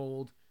being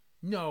told,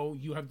 no,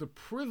 you have the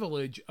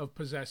privilege of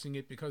possessing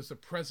it because the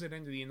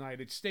President of the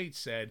United States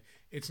said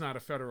it's not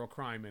a federal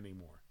crime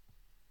anymore.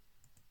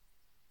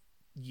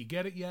 You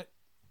get it yet?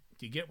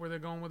 Do you get where they're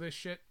going with this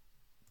shit?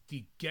 Do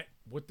you get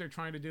what they're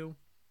trying to do?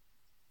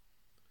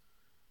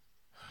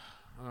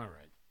 All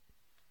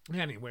right.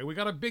 Anyway, we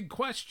got a big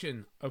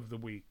question of the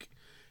week.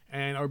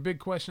 And our big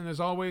question,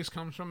 as always,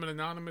 comes from an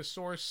anonymous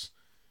source.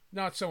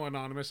 Not so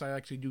anonymous. I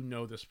actually do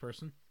know this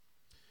person.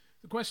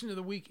 The question of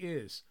the week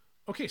is,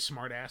 okay,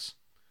 smartass,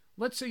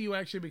 let's say you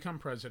actually become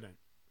president.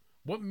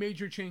 What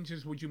major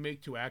changes would you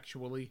make to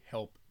actually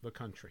help the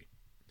country?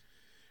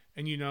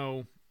 And you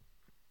know,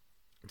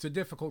 it's a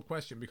difficult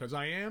question because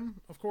I am,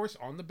 of course,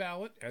 on the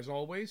ballot, as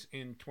always,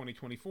 in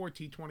 2024,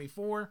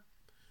 T24,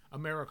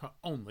 America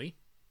only.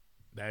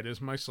 That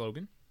is my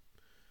slogan.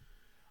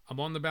 I'm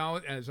on the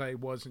ballot as I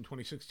was in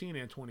 2016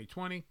 and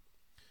 2020.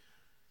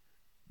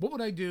 What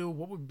would I do?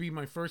 What would be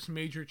my first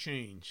major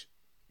change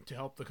to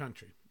help the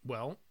country?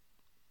 Well,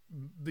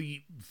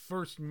 the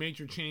first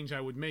major change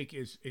I would make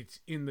is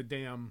it's in the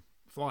damn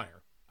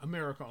flyer.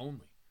 America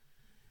only.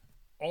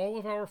 All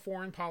of our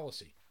foreign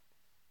policy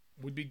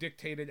would be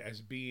dictated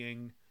as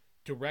being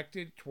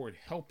directed toward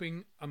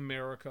helping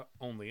America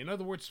only. In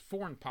other words,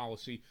 foreign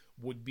policy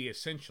would be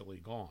essentially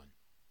gone.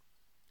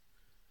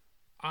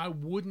 I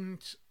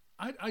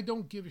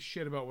don't give a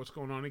shit about what's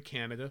going on in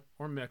Canada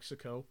or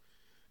Mexico.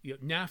 You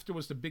know, NAFTA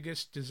was the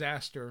biggest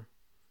disaster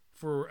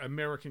for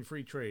American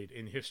free trade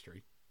in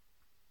history.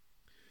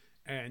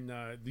 And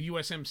the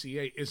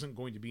USMCA isn't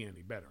going to be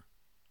any better.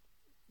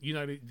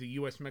 The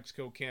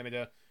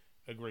US-Mexico-Canada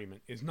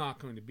agreement is not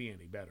going to be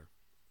any better.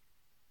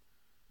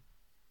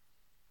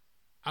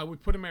 I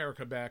would put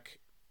America back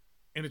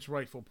in its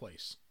rightful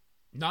place.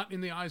 Not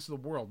in the eyes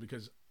of the world,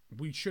 because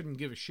we shouldn't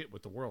give a shit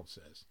what the world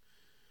says.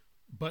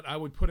 But I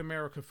would put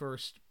America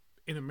first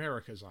in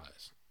America's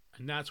eyes.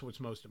 And that's what's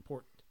most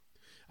important.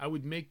 I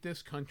would make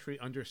this country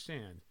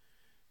understand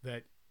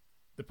that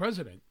the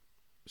president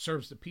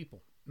serves the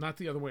people, not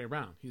the other way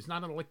around. He's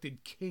not an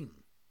elected king.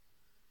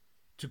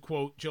 To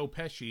quote Joe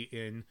Pesci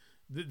in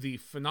the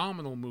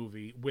phenomenal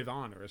movie With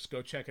Honors.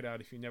 Go check it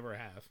out if you never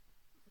have.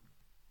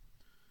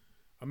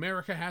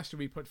 America has to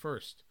be put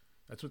first.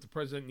 That's what the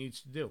president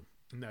needs to do.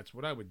 And that's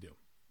what I would do.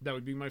 That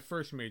would be my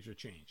first major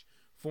change.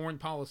 Foreign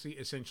policy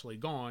essentially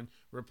gone,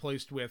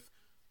 replaced with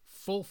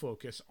full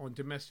focus on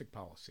domestic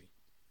policy.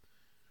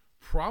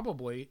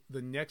 Probably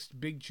the next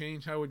big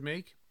change I would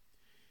make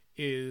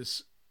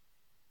is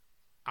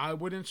I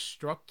would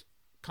instruct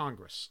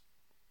Congress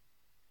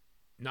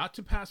not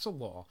to pass a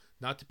law,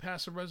 not to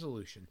pass a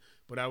resolution,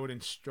 but I would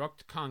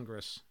instruct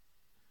Congress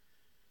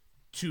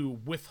to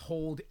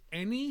withhold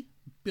any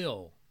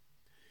bill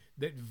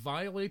that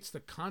violates the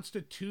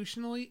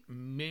constitutionally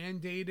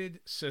mandated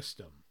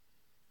system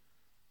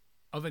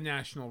of a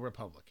national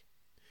republic.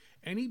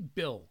 Any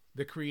bill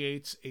that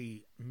creates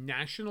a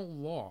national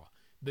law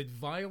that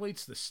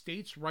violates the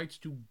states' rights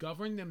to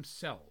govern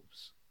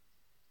themselves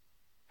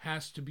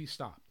has to be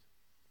stopped.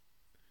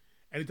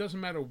 And it doesn't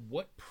matter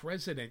what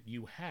president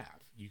you have.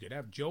 You could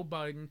have Joe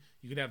Biden,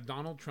 you could have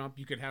Donald Trump,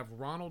 you could have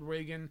Ronald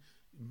Reagan,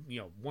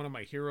 one of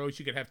my heroes,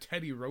 you could have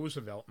Teddy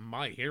Roosevelt,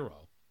 my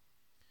hero.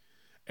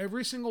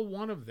 Every single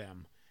one of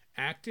them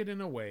acted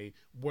in a way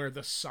where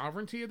the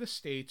sovereignty of the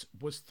states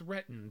was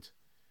threatened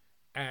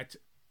at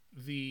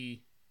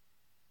the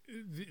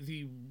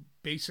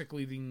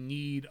basically the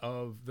need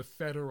of the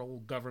federal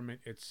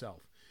government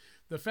itself.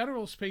 The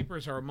Federalist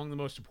Papers are among the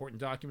most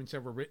important documents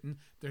ever written.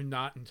 They're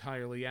not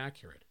entirely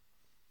accurate,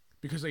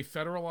 because a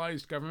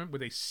federalized government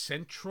with a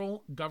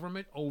central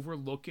government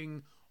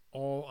overlooking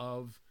all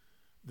of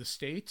the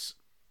states,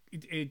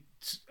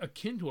 it's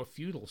akin to a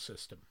feudal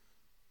system.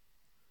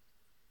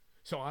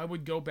 So I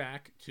would go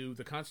back to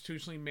the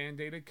constitutionally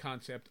mandated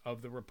concept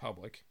of the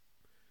republic.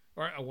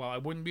 Or, well, I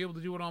wouldn't be able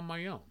to do it on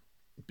my own,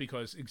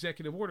 because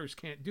executive orders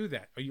can't do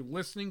that. Are you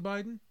listening,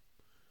 Biden?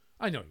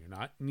 I know you're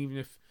not. And even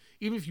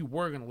if you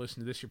were going to listen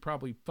to this, you're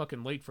probably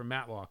fucking late for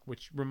Matlock,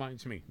 which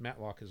reminds me,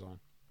 Matlock is on.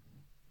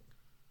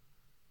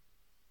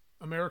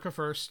 America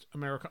first,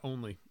 America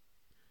only.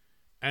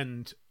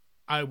 And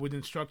I would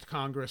instruct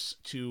Congress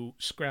to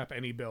scrap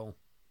any bill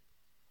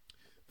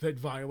that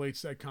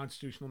violates that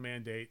constitutional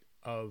mandate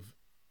of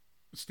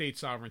state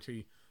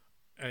sovereignty,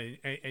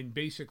 and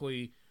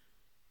basically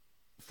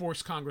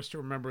force Congress to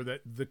remember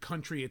that the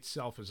country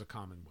itself is a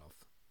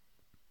commonwealth.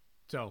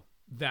 So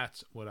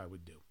that's what I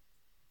would do.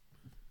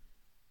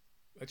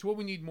 That's what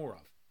we need more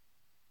of.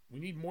 We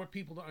need more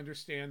people to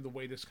understand the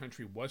way this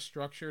country was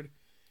structured,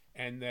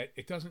 and that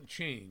it doesn't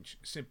change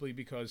simply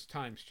because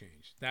times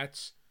change.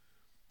 That's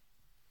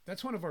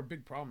one of our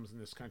big problems in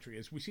this country,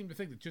 is we seem to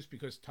think that just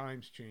because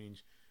times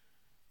change,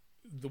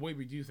 the way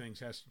we do things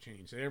has to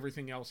change, that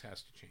everything else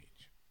has to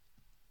change.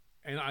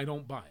 And I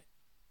don't buy it.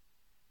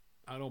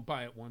 I don't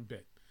buy it one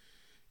bit.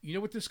 You know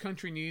what this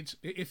country needs?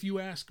 If you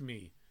ask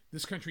me,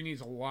 this country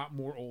needs a lot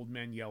more old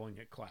men yelling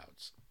at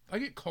clouds. I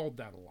get called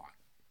that a lot.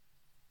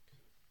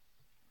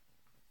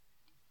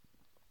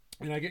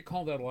 And I get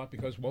called that a lot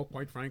because, well,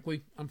 quite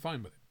frankly, I'm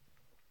fine with it.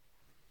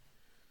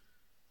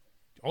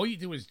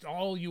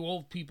 All you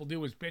old people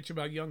do is bitch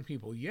about young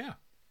people. Yeah.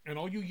 And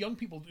all you young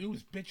people do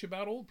is bitch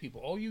about old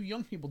people. All you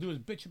young people do is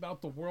bitch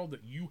about the world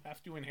that you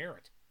have to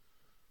inherit.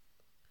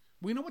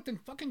 Well, you know what? Then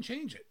fucking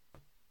change it.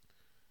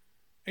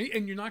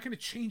 And you're not going to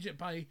change it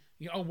by,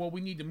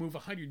 we need to move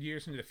 100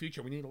 years into the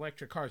future. We need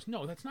electric cars.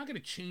 No, that's not going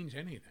to change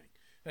anything.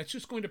 That's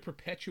just going to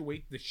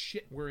perpetuate the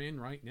shit we're in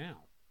right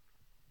now.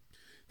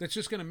 That's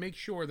just going to make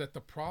sure that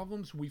the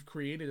problems we've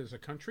created as a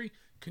country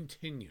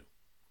continue.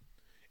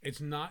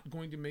 It's not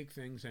going to make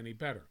things any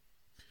better.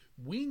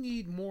 We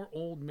need more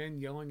old men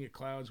yelling at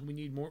clouds. We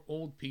need more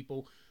old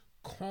people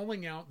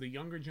calling out the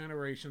younger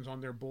generations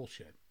on their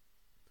bullshit.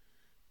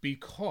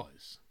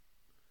 Because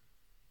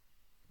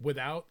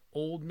without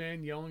old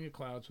men yelling at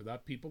clouds,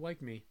 without people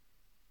like me,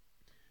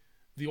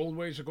 the old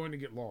ways are going to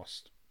get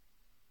lost.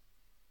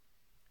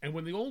 And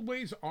when the old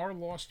ways are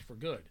lost for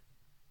good,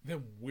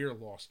 then we're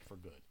lost for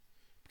good.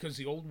 Because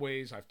the old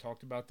ways, I've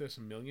talked about this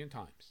a million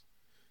times,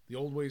 the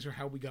old ways are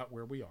how we got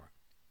where we are.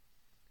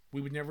 We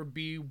would never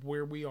be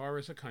where we are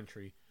as a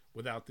country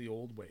without the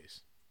old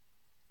ways.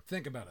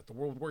 Think about it. The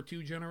World War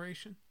II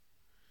generation.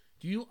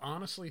 Do you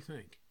honestly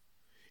think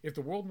if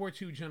the World War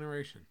II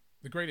generation,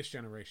 the greatest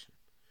generation,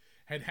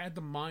 had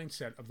the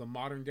mindset of the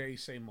modern day,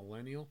 say,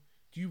 millennial,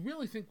 do you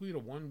really think we'd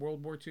have won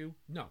World War II?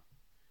 No.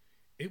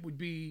 It would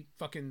be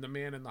fucking The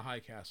Man in the High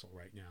Castle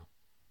right now.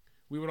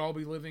 We would all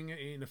be living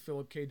in a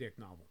Philip K. Dick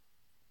novel.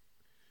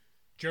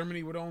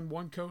 Germany would own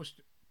one coast,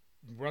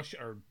 Russia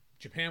or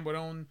Japan would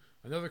own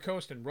another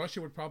coast, and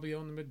Russia would probably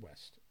own the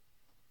Midwest.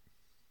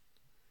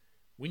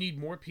 We need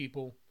more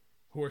people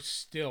who are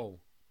still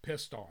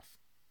pissed off.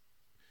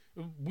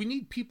 We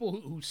need people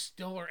who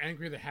still are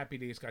angry that Happy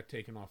Days got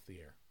taken off the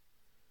air.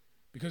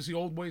 Because the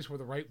old ways were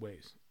the right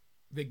ways.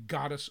 They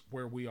got us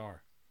where we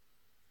are.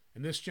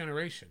 And this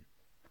generation,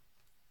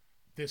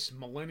 this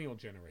millennial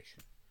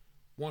generation,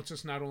 wants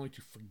us not only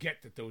to forget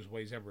that those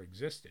ways ever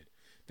existed,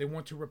 they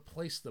want to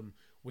replace them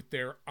with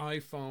their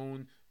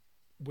iPhone,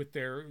 with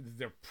their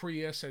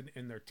Prius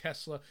and their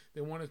Tesla.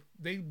 They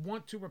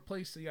want to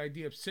replace the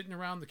idea of sitting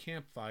around the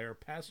campfire,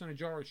 passing a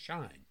jar of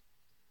Shine,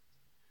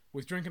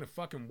 with drinking a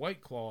fucking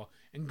White Claw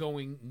and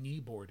going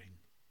kneeboarding.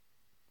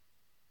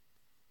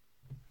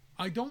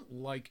 I don't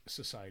like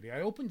society.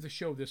 I opened the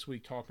show this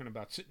week talking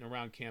about sitting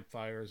around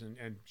campfires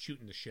and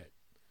shooting the shit.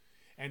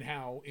 And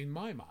how, in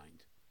my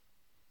mind,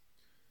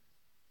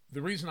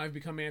 the reason I've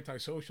become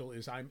antisocial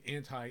is I'm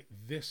anti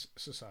this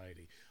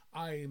society.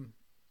 I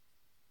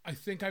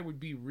think I would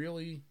be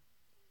really...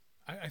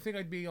 I think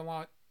I'd be a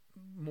lot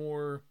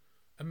more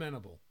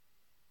amenable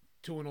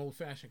to an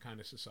old-fashioned kind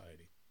of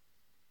society.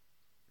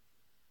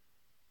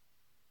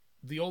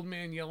 The old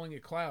man yelling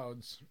at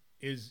clouds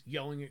is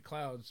yelling at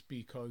clouds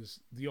because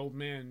the old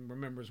man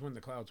remembers when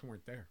the clouds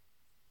weren't there.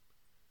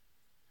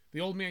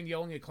 The old man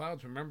yelling at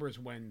clouds remembers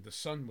when the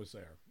sun was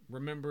there,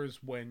 remembers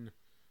when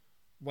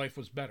life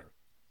was better.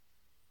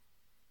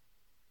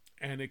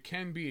 And it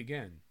can be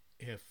again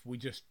if we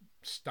just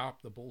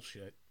stop the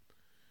bullshit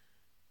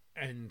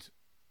and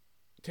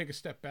take a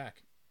step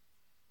back.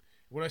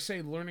 When I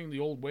say learning the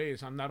old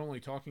ways, I'm not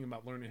only talking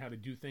about learning how to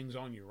do things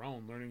on your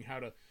own, learning how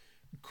to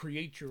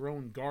create your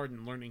own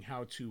garden, learning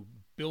how to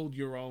build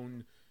your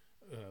own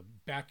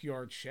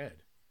backyard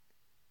shed,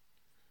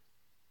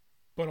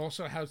 but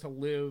also how to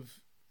live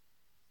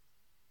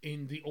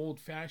in the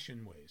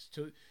old-fashioned ways.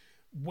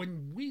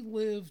 When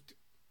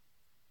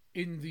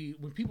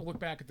people look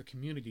back at the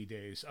community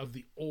days of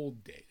the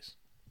old days,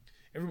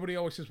 everybody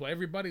always says, well,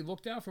 everybody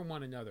looked out for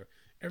one another.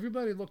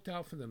 Everybody looked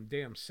out for them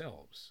damn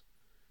selves,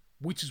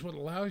 which is what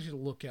allows you to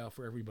look out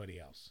for everybody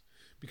else.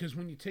 Because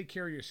when you take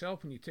care of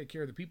yourself, when you take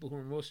care of the people who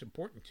are most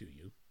important to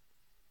you,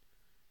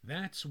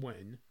 that's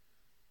when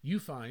you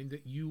find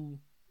that you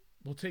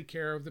will take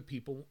care of the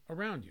people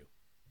around you.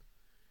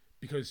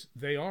 Because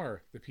they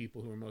are the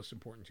people who are most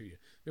important to you.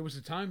 There was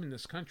a time in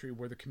this country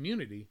where the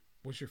community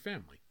was your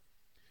family.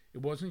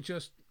 It wasn't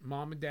just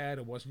mom and dad.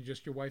 It wasn't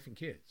just your wife and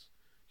kids.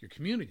 Your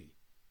community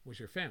was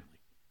your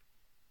family.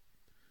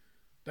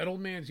 That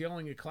old man's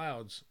yelling at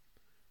clouds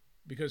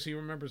because he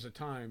remembers a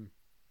time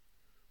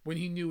when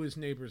he knew his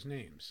neighbors'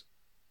 names,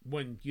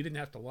 when you didn't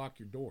have to lock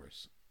your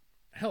doors.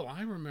 Hell,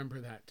 I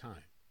remember that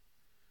time.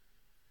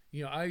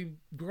 You know, I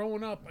grew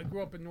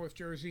up in North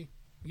Jersey,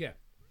 yeah,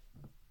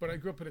 but I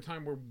grew up at a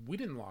time where we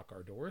didn't lock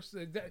our doors.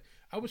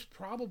 I was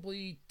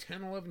probably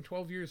 10, 11,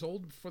 12 years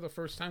old for the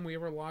first time we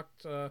ever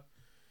locked,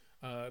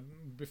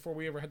 before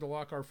we ever had to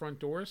lock our front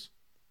doors.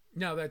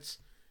 Now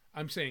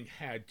I'm saying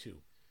had to.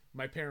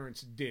 My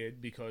parents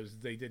did because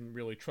they didn't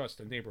really trust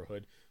the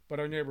neighborhood, but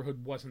our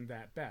neighborhood wasn't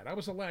that bad. I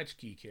was a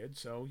latchkey kid,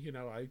 so,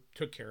 I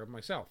took care of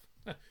myself.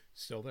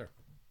 Still there.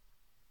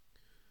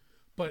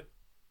 But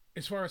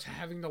as far as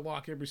having to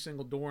lock every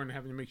single door and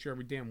having to make sure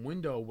every damn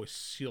window was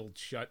sealed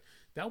shut,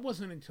 that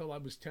wasn't until I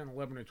was 10,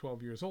 11, or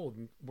 12 years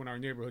old when our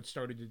neighborhood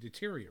started to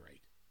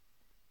deteriorate.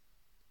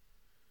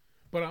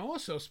 But I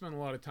also spent a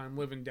lot of time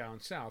living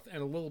down south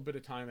and a little bit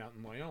of time out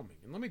in Wyoming.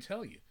 And let me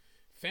tell you,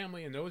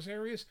 family in those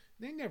areas,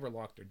 they never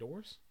locked their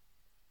doors.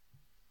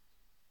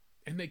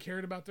 And they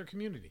cared about their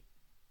community.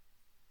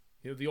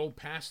 The old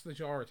pass the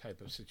jar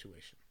type of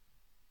situation.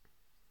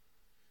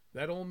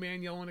 That old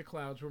man yelling at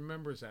clouds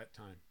remembers that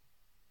time.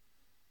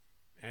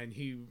 And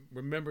he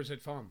remembers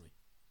it fondly.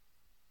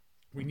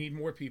 We need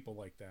more people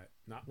like that,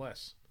 not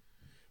less.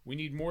 We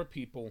need more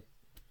people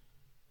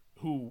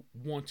who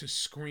want to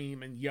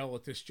scream and yell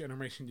at this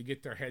generation to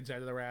get their heads out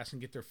of their ass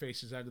and get their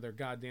faces out of their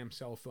goddamn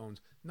cell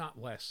phones,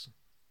 not less.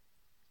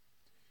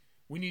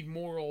 We need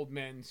more old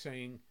men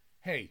saying,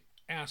 hey,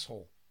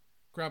 asshole,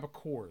 grab a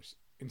Coors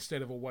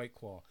instead of a White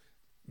Claw,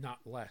 not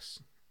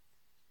less.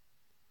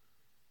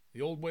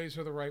 The old ways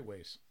are the right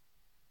ways.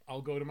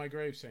 I'll go to my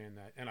grave saying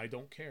that, and I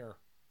don't care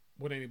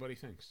what anybody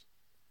thinks.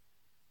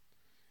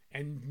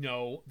 And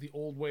no, the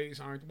old ways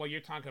aren't, well, you're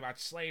talking about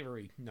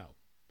slavery. No,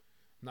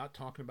 I'm not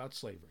talking about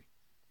slavery.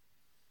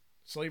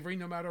 Slavery,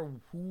 no matter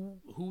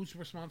who's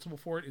responsible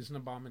for it, is an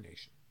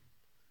abomination.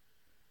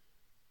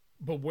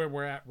 But where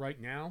we're at right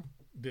now,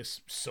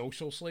 this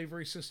social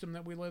slavery system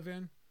that we live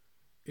in,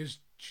 is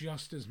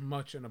just as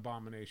much an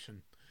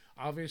abomination.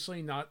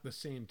 Obviously not the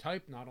same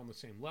type, not on the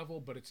same level,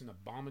 but it's an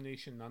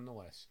abomination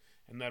nonetheless.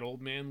 And that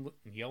old man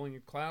yelling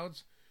at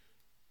clouds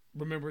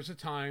remembers a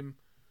time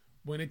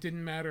when it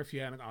didn't matter if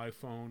you had an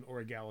iPhone or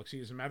a Galaxy.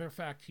 As a matter of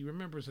fact, he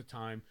remembers a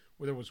time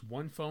where there was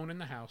one phone in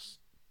the house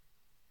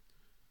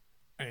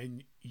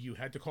and you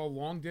had to call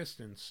long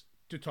distance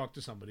to talk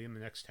to somebody in the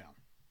next town.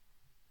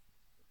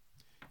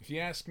 If you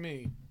ask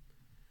me,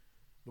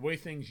 the way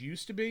things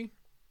used to be,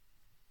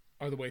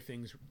 are the way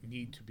things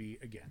need to be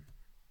again.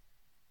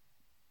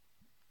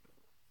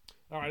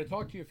 All right, I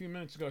talked to you a few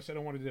minutes ago, so I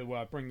wanted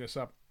to bring this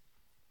up.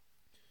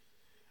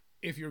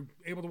 If you're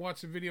able to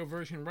watch the video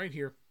version right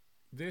here,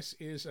 this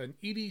is an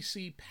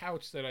EDC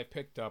pouch that I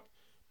picked up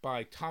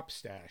by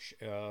Topstash.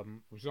 It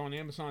was on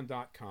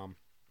Amazon.com.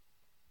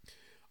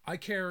 I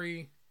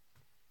carry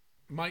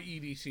my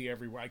EDC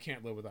everywhere. I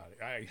can't live without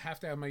it. I have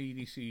to have my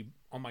EDC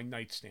on my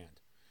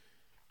nightstand.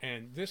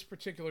 And this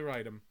particular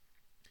item,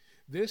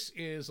 this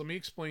is, let me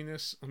explain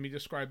this. Let me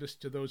describe this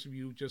to those of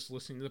you just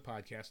listening to the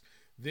podcast.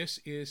 This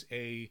is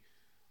a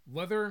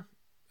leather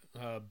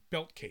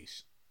belt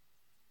case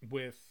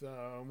with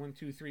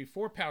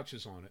 4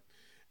 pouches on it.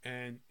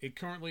 And it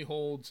currently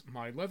holds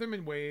my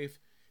Leatherman Wave,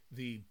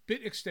 the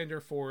bit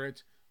extender for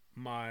it,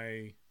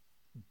 my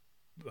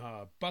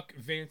Buck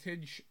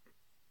Vantage.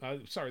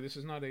 This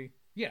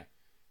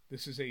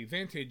is a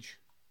Vantage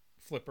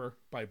flipper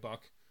by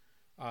Buck.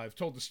 I've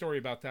told the story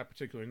about that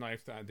particular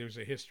knife. There's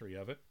a history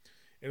of it.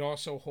 It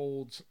also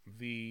holds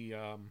the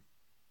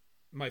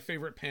my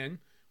favorite pen,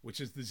 which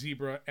is the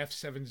Zebra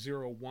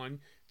F701.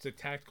 It's a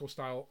tactical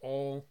style,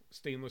 all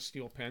stainless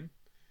steel pen.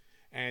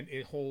 And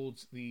it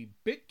holds the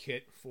bit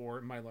kit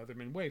for my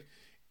Leatherman Wave.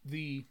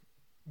 The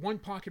one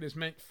pocket is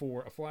meant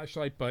for a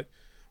flashlight, but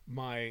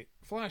my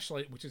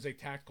flashlight, which is a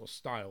tactical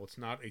style, it's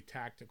not a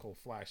tactical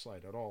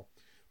flashlight at all,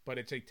 but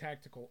it's a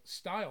tactical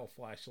style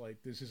flashlight.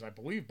 This is, I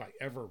believe, by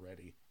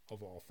Everready,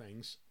 of all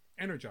things.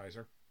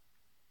 Energizer.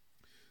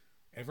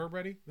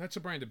 Everready? That's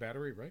a brand of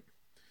battery, right?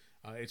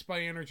 It's by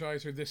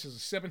Energizer. This is a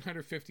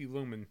 750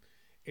 lumen.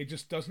 It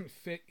just doesn't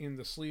fit in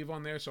the sleeve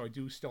on there, so I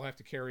do still have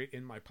to carry it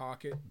in my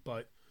pocket.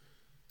 But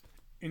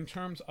in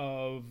terms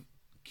of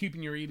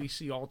keeping your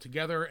EDC all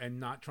together and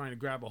not trying to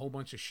grab a whole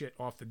bunch of shit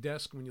off the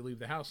desk when you leave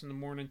the house in the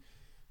morning,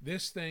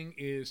 this thing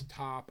is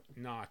top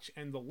notch.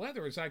 And the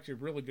leather is actually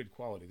really good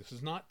quality. This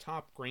is not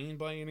top grain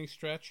by any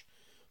stretch,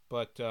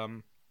 but,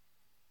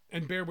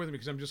 and bear with me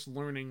because I'm just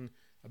learning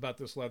about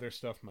this leather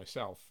stuff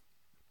myself.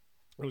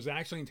 I was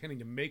actually intending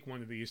to make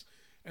one of these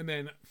and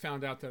then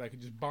found out that I could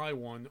just buy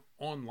one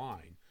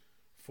online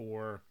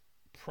for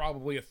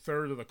probably a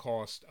third of the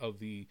cost of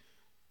the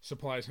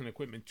supplies and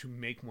equipment to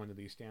make one of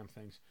these damn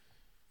things.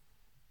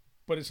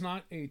 But it's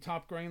not a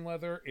top grain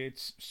leather.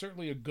 It's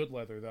certainly a good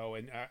leather, though,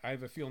 and I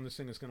have a feeling this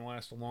thing is going to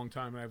last a long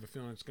time, and I have a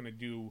feeling it's going to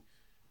do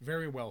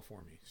very well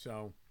for me.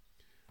 So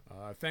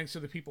thanks to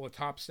the people at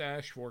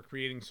Topstash for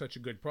creating such a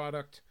good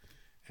product.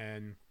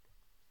 And,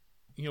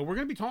 you know, we're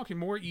going to be talking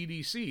more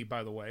EDC,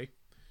 by the way.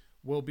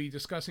 We'll be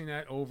discussing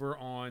that over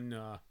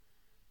on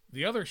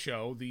the other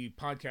show, the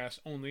podcast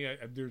only.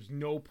 There's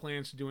no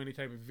plans to do any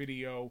type of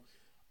video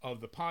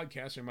of the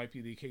podcast. There might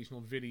be the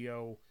occasional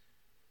video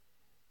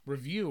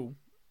review,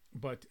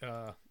 but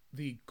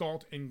the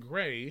Galt and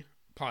Gray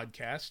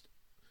podcast,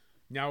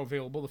 now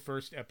available. The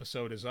first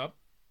episode is up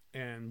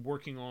and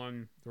working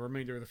on the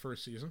remainder of the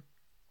first season,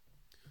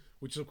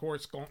 which, of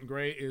course, Galt and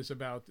Gray is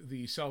about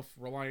the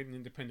self-reliant and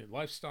independent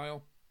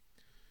lifestyle,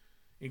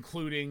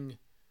 including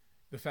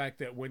the fact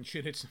that when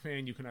shit hits the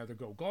fan, you can either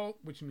go Galt,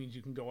 which means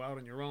you can go out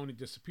on your own and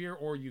disappear,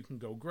 or you can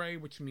go Gray,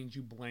 which means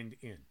you blend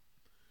in.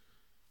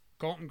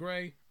 Galt and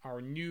Gray, our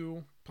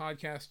new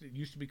podcast, it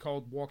used to be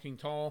called Walking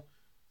Tall.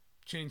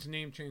 Change the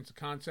name, change the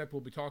concept.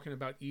 We'll be talking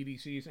about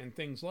EDCs and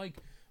things like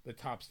the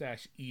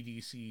Topstash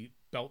EDC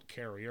belt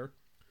carrier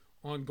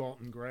on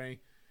Galt and Gray.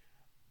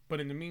 But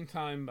in the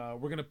meantime,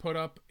 we're going to put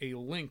up a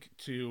link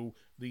to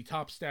the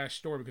Topstash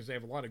store because they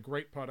have a lot of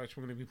great products.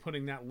 We're going to be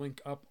putting that link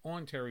up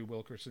on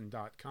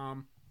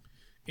terrywilkerson.com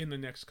in the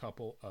next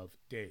couple of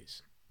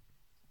days.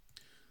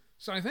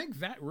 So I think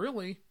that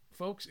really,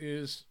 folks,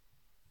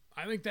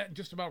 I think that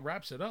just about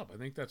wraps it up. I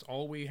think that's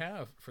all we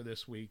have for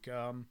this week.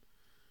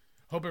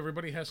 Hope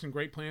everybody has some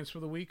great plans for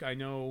the week. I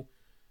know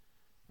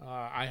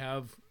I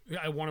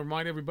want to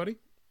remind everybody,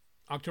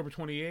 October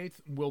 28th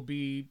will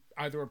be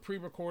either a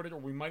pre-recorded or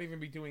we might even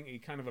be doing a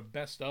kind of a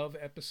best of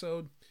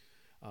episode.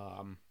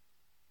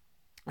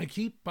 I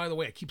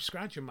keep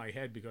scratching my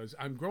head because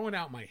I'm growing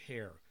out my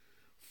hair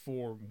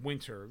for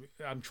winter.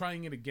 I'm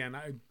trying it again.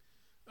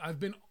 I've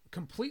been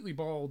completely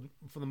bald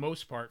for the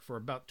most part for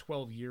about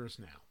 12 years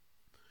now.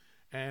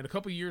 And a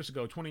couple years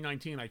ago,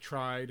 2019, I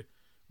tried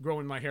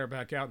growing my hair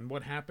back out. And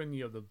what happened?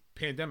 You know, the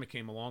pandemic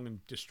came along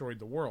and destroyed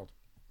the world.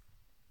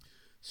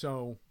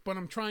 So, but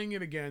I'm trying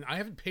it again. I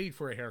haven't paid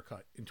for a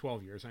haircut in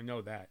 12 years. I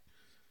know that.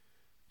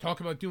 Talk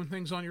about doing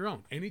things on your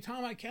own.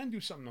 Anytime I can do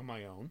something on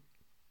my own,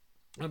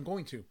 I'm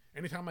going to.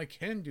 Anytime I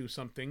can do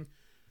something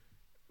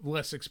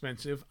less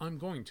expensive, I'm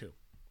going to.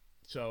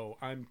 So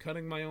I'm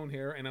cutting my own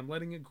hair and I'm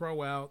letting it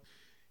grow out.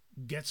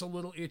 Gets a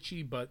little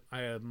itchy, but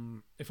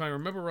if I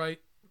remember right,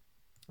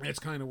 that's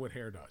kind of what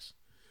hair does.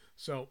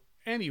 So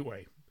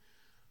anyway,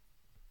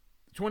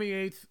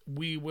 28th,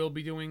 we will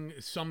be doing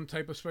some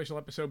type of special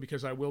episode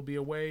because I will be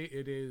away.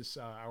 It is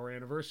our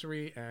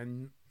anniversary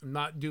and I'm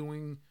not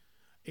doing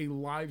a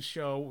live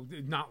show,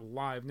 not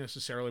live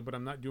necessarily, but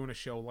I'm not doing a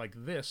show like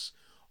this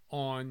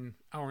on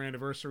our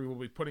anniversary. We'll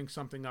be putting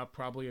something up,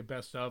 probably a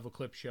best of, a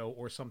clip show,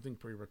 or something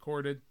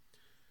pre-recorded.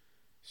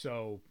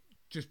 So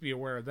just be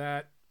aware of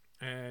that.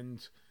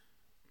 And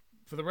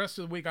for the rest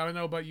of the week, I don't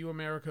know about you,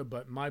 America,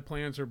 but my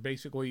plans are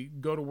basically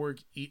go to work,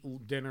 eat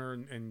dinner,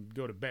 and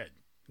go to bed.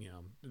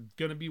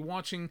 Going to be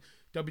watching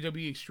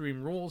WWE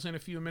Extreme Rules in a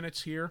few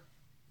minutes here.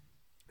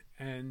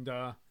 And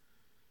I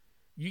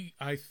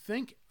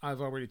think I've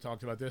already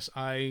talked about this.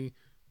 I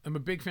am a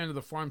big fan of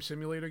the Farm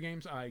Simulator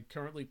games. I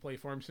currently play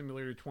Farm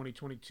Simulator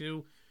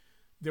 2022.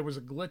 There was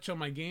a glitch on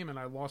my game, and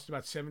I lost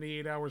about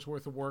 78 hours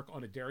worth of work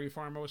on a dairy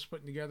farm I was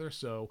putting together.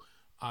 So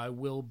I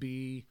will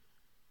be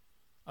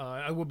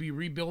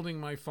rebuilding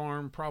my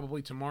farm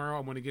probably tomorrow.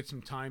 I want to get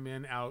some time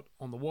in out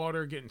on the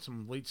water, getting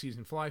some late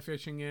season fly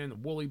fishing in, a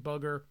woolly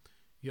bugger,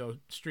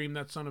 stream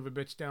that son of a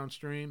bitch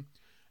downstream,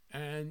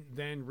 and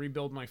then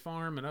rebuild my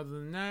farm. And other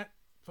than that,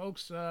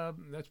 folks,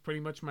 that's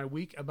pretty much my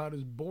week, about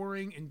as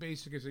boring and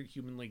basic as it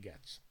humanly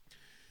gets.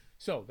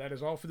 So that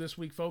is all for this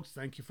week, folks.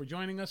 Thank you for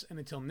joining us. And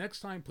until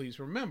next time,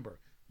 please remember,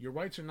 your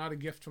rights are not a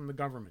gift from the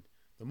government.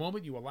 The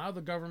moment you allow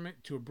the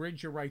government to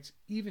abridge your rights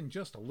even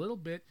just a little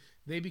bit,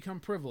 they become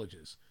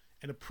privileges.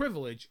 And a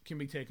privilege can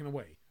be taken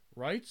away.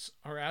 Rights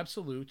are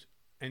absolute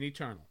and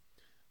eternal.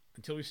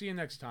 Until we see you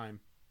next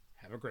time,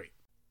 have a great.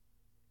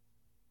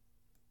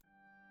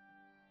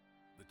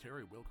 The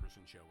Terry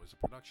Wilkerson Show is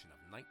a production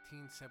of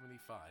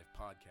 1975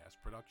 Podcast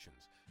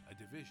Productions, a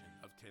division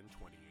of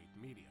 1028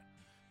 Media.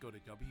 Go to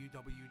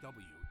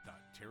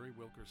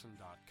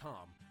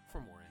www.terrywilkerson.com for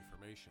more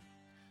information.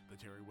 The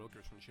Terry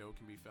Wilkerson Show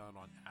can be found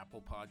on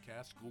Apple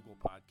Podcasts, Google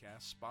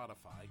Podcasts,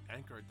 Spotify,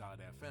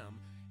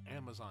 Anchor.fm,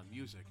 Amazon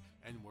Music,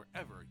 and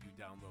wherever you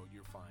download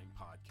your fine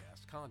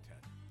podcast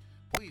content.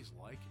 Please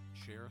like,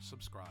 share,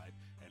 subscribe,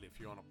 and if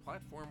you're on a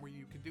platform where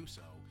you can do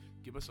so,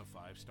 give us a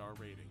 5-star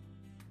rating.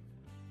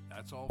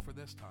 That's all for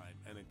this time,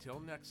 and until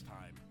next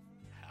time,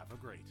 have a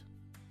great